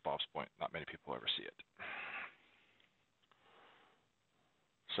 Although, to Bob's point, not many people ever see it.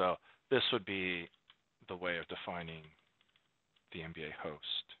 So this would be the way of defining the MBA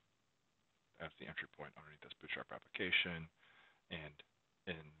host as the entry point underneath this Bootstrap application. And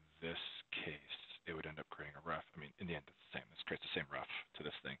in this case, it would end up creating a ref. I mean, in the end, it's the same. This creates the same ref to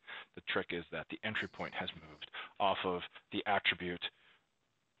this thing. The trick is that the entry point has moved off of the attribute,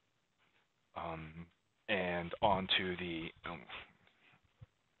 and and onto the,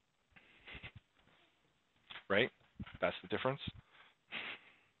 right? That's the difference.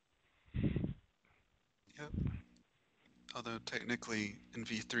 Yep. Although technically in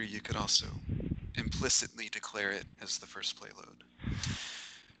v3 you could also implicitly declare it as the first payload.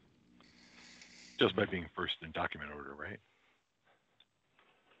 Just by being first in document order, right?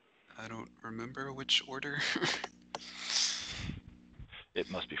 I don't remember which order. It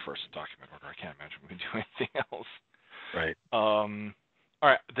must be first in document order. I can't imagine we can do anything else. Right. All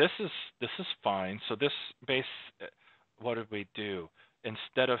right, this is fine. So this base, what did we do?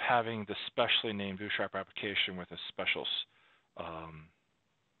 Instead of having the specially named Bootstrap application with a special,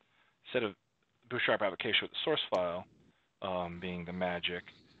 instead of Bootstrap application with the source file being the magic,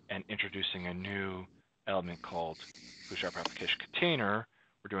 and introducing a new element called Bootstrap application container,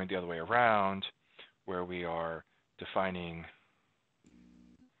 we're doing the other way around, where we are defining,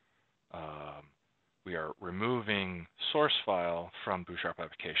 we are removing source file from Bootstrap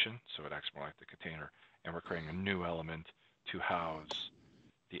application, so it acts more like the container, and we're creating a new element to house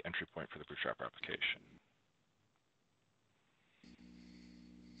the entry point for the Bootstrap application.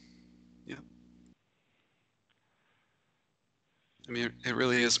 Yep. I mean, it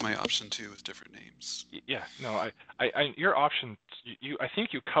really is my option 2 with different names. Yeah, no, your option, I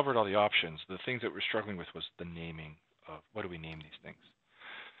think you covered all the options. The things that we're struggling with was the naming of what do we name these things.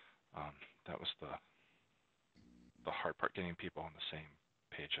 That was the hard part, getting people on the same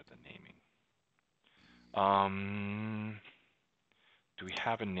page of the naming. Do we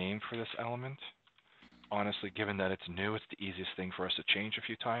have a name for this element? Honestly, given that it's new, it's the easiest thing for us to change a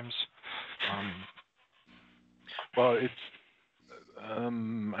few times. Well, it's.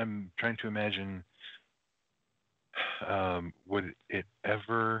 I'm trying to imagine. Would it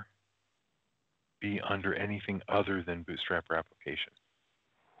ever be under anything other than Bootstrap application?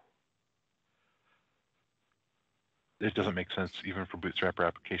 It doesn't make sense even for Bootstrap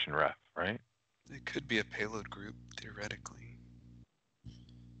application ref, right? It could be a payload group, theoretically.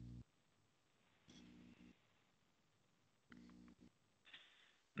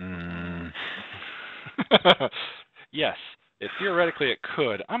 Yes, theoretically it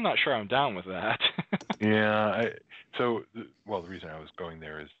could. I'm not sure I'm down with that. Yeah. The reason I was going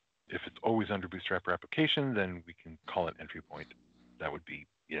there is if it's always under Bootstrap application, then we can call it entry point. That would be,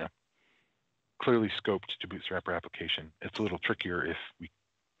 clearly scoped to Bootstrap application. It's a little trickier if we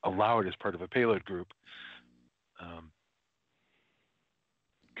allow it as part of a payload group,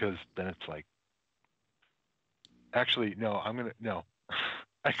 because then it's like, actually, no,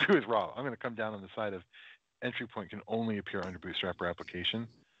 I agree with Rob. I'm going to come down on the side of entry point can only appear under Bootstrap application,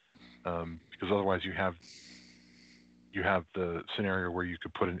 because otherwise you have the scenario where you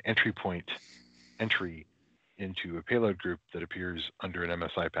could put an entry point entry into a payload group that appears under an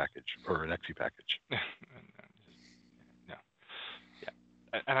MSI package or an XE package. No. Yeah.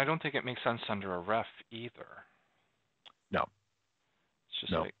 And I don't think it makes sense under a ref either. No. It's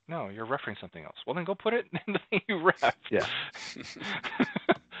just like, no, you're referring something else. Well, then go put it in the thing you ref. Yeah.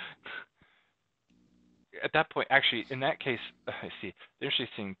 At that point, actually, in that case, I see, the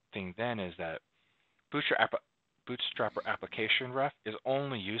interesting thing then is that Bootstrapper application ref is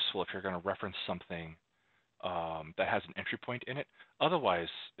only useful if you're going to reference something that has an entry point in it. Otherwise,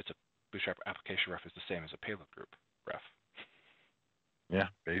 it's a Bootstrapper application ref is the same as a payload group ref. Yeah.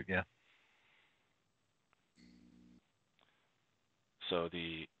 So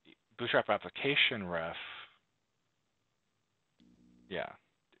the Bootstrap application ref,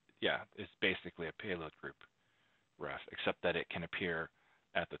 is basically a payload group ref, except that it can appear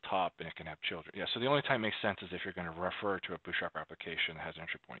at the top and it can have children. Yeah, so the only time it makes sense is if you're going to refer to a Bootstrap application that has an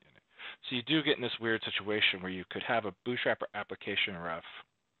entry point in it. So you do get in this weird situation where you could have a Bootstrap application ref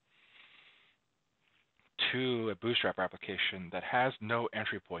to a Bootstrap application that has no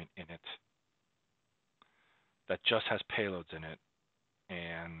entry point in it, that just has payloads in it,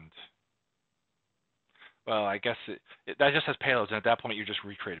 and well, I guess that just has payloads, and at that point you just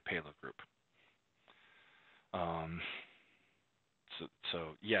recreate a payload group.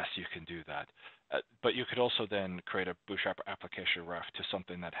 So yes, you can do that. But you could also then create a Bootstrap application ref to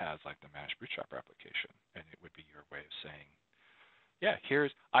something that has like the managed Bootstrap application, and it would be your way of saying, yeah,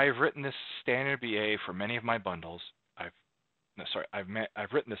 I've written this standard BA for many of my bundles. I've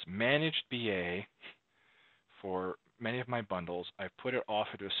written this managed BA for many of my bundles. I've put it off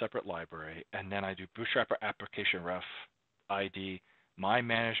into a separate library, and then I do Bootstrap application ref ID my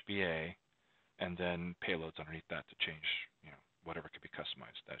managed BA, and then payloads underneath that to change, whatever can be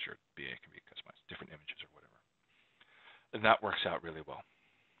customized as your BA can be customized, different images or whatever. And that works out really well.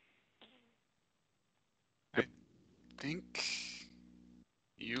 I think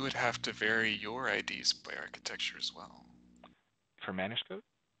you would have to vary your IDs by architecture as well. For managed code?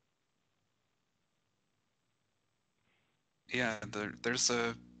 Yeah, there's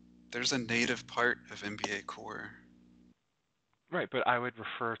a native part of MBA core. Right, but I would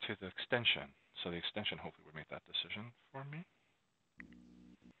refer to the extension. So the extension hopefully would make that decision for me.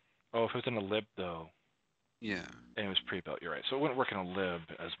 Oh, if it was in a lib though, Yeah. and it was pre-built, you're right. So it wouldn't work in a lib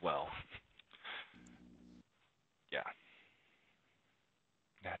as well. Yeah.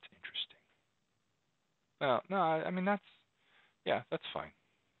 That's interesting. Well, no, I mean that's fine.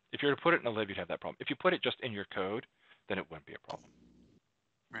 If you were to put it in a lib, you'd have that problem. If you put it just in your code, then it wouldn't be a problem.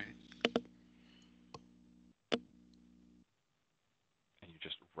 Right. And you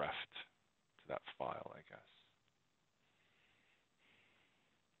just reft to that file, I guess.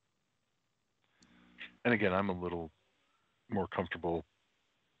 And again, I'm a little more comfortable.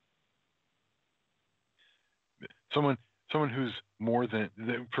 Someone who's more than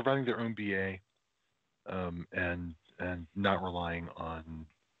providing their own BA, and not relying on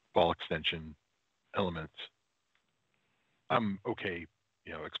ball extension elements. I'm okay,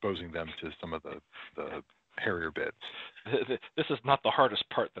 exposing them to some of the hairier bits. This is not the hardest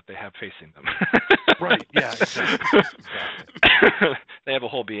part that they have facing them. Right. Yeah. Exactly. They have a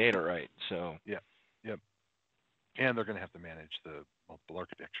whole BA to write, so. Yep. And they're going to have to manage the multiple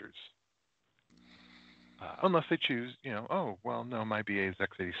architectures. Unless they choose, oh, well, no, my BA is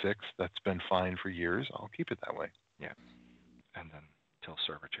x86. That's been fine for years. I'll keep it that way. Yeah. And then until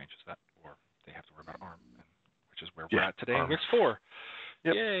server changes that, or they have to worry about ARM, which is where Yeah, we're at today ARM. in WiX 4.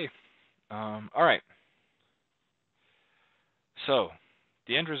 Yep. Yay. All right. So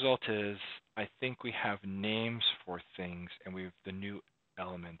the end result is I think we have names for things, and the new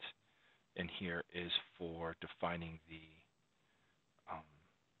element in here is for defining the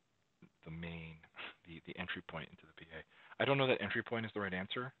main, the entry point into the BA. I don't know that entry point is the right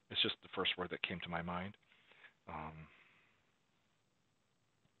answer. It's just the first word that came to my mind.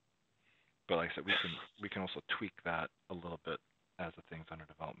 But like I said, we can also tweak that a little bit as the thing's under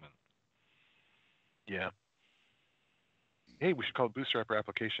development. Yeah. Hey, we should call it Bootstrapper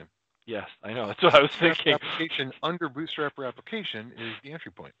application. Yes, I know. That's what I was thinking. Application under Bootstrapper application is the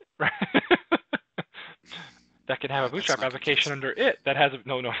entry point. Right. That can have a Bootstrap application under it that has a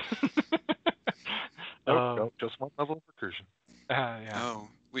no. Nope, just one level of recursion. Yeah. Oh,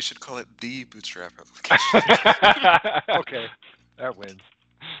 we should call it the Bootstrap application. Okay, that wins.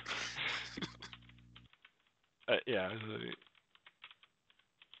 Yeah.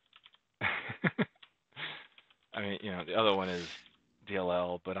 I mean, the other one is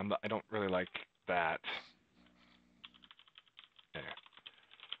DLL, but I don't really like that. Yeah.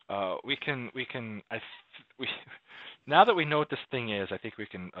 Now that we know what this thing is, I think we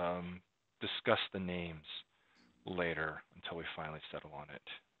can discuss the names later until we finally settle on it.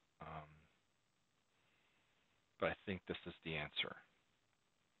 But I think this is the answer.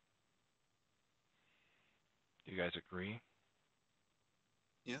 Do you guys agree?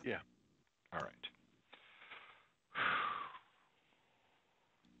 Yeah. Yeah. All right.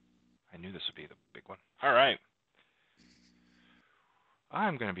 I knew this would be the big one. All right.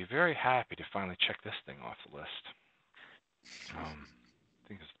 I'm going to be very happy to finally check this thing off the list. I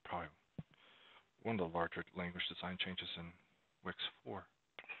think it's probably one of the larger language design changes in WiX 4.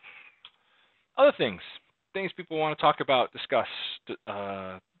 Other things people want to talk about, discuss,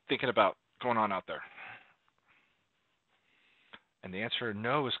 thinking about going on out there. And the answer,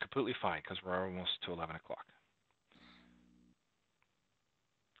 no, is completely fine because we're almost to 11 o'clock.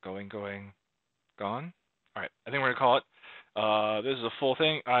 Going, gone? All right, I think we're going to call it. This is a full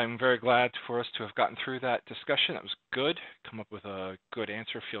thing. I'm very glad for us to have gotten through that discussion. That was good. Come up with a good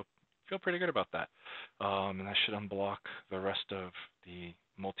answer. Feel pretty good about that. And that should unblock the rest of the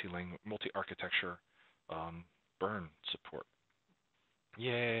multi-architecture burn support.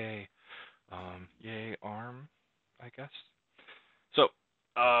 Yay. Yay, ARM, I guess. So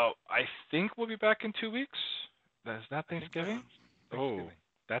I think we'll be back in 2 weeks. Is that Thanksgiving? Oh,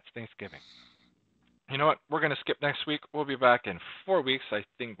 that's Thanksgiving. You know what? We're going to skip next week. We'll be back in 4 weeks, I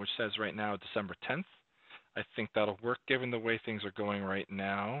think, which says right now December 10th. I think that'll work given the way things are going right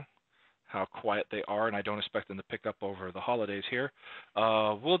now, how quiet they are, and I don't expect them to pick up over the holidays here.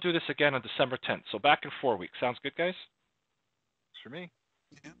 We'll do this again on December 10th. So back in 4 weeks. Sounds good, guys? For me.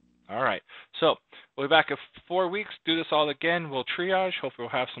 Yeah. All right. So we'll be back in 4 weeks. Do this all again. We'll triage. Hopefully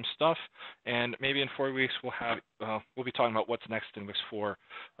we'll have some stuff. And maybe in 4 weeks we'll be talking about what's next in WiX 4,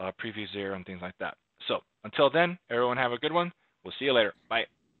 Preview 0, and things like that. So until then, everyone have a good one. We'll see you later. Bye.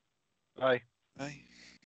 Bye. Bye.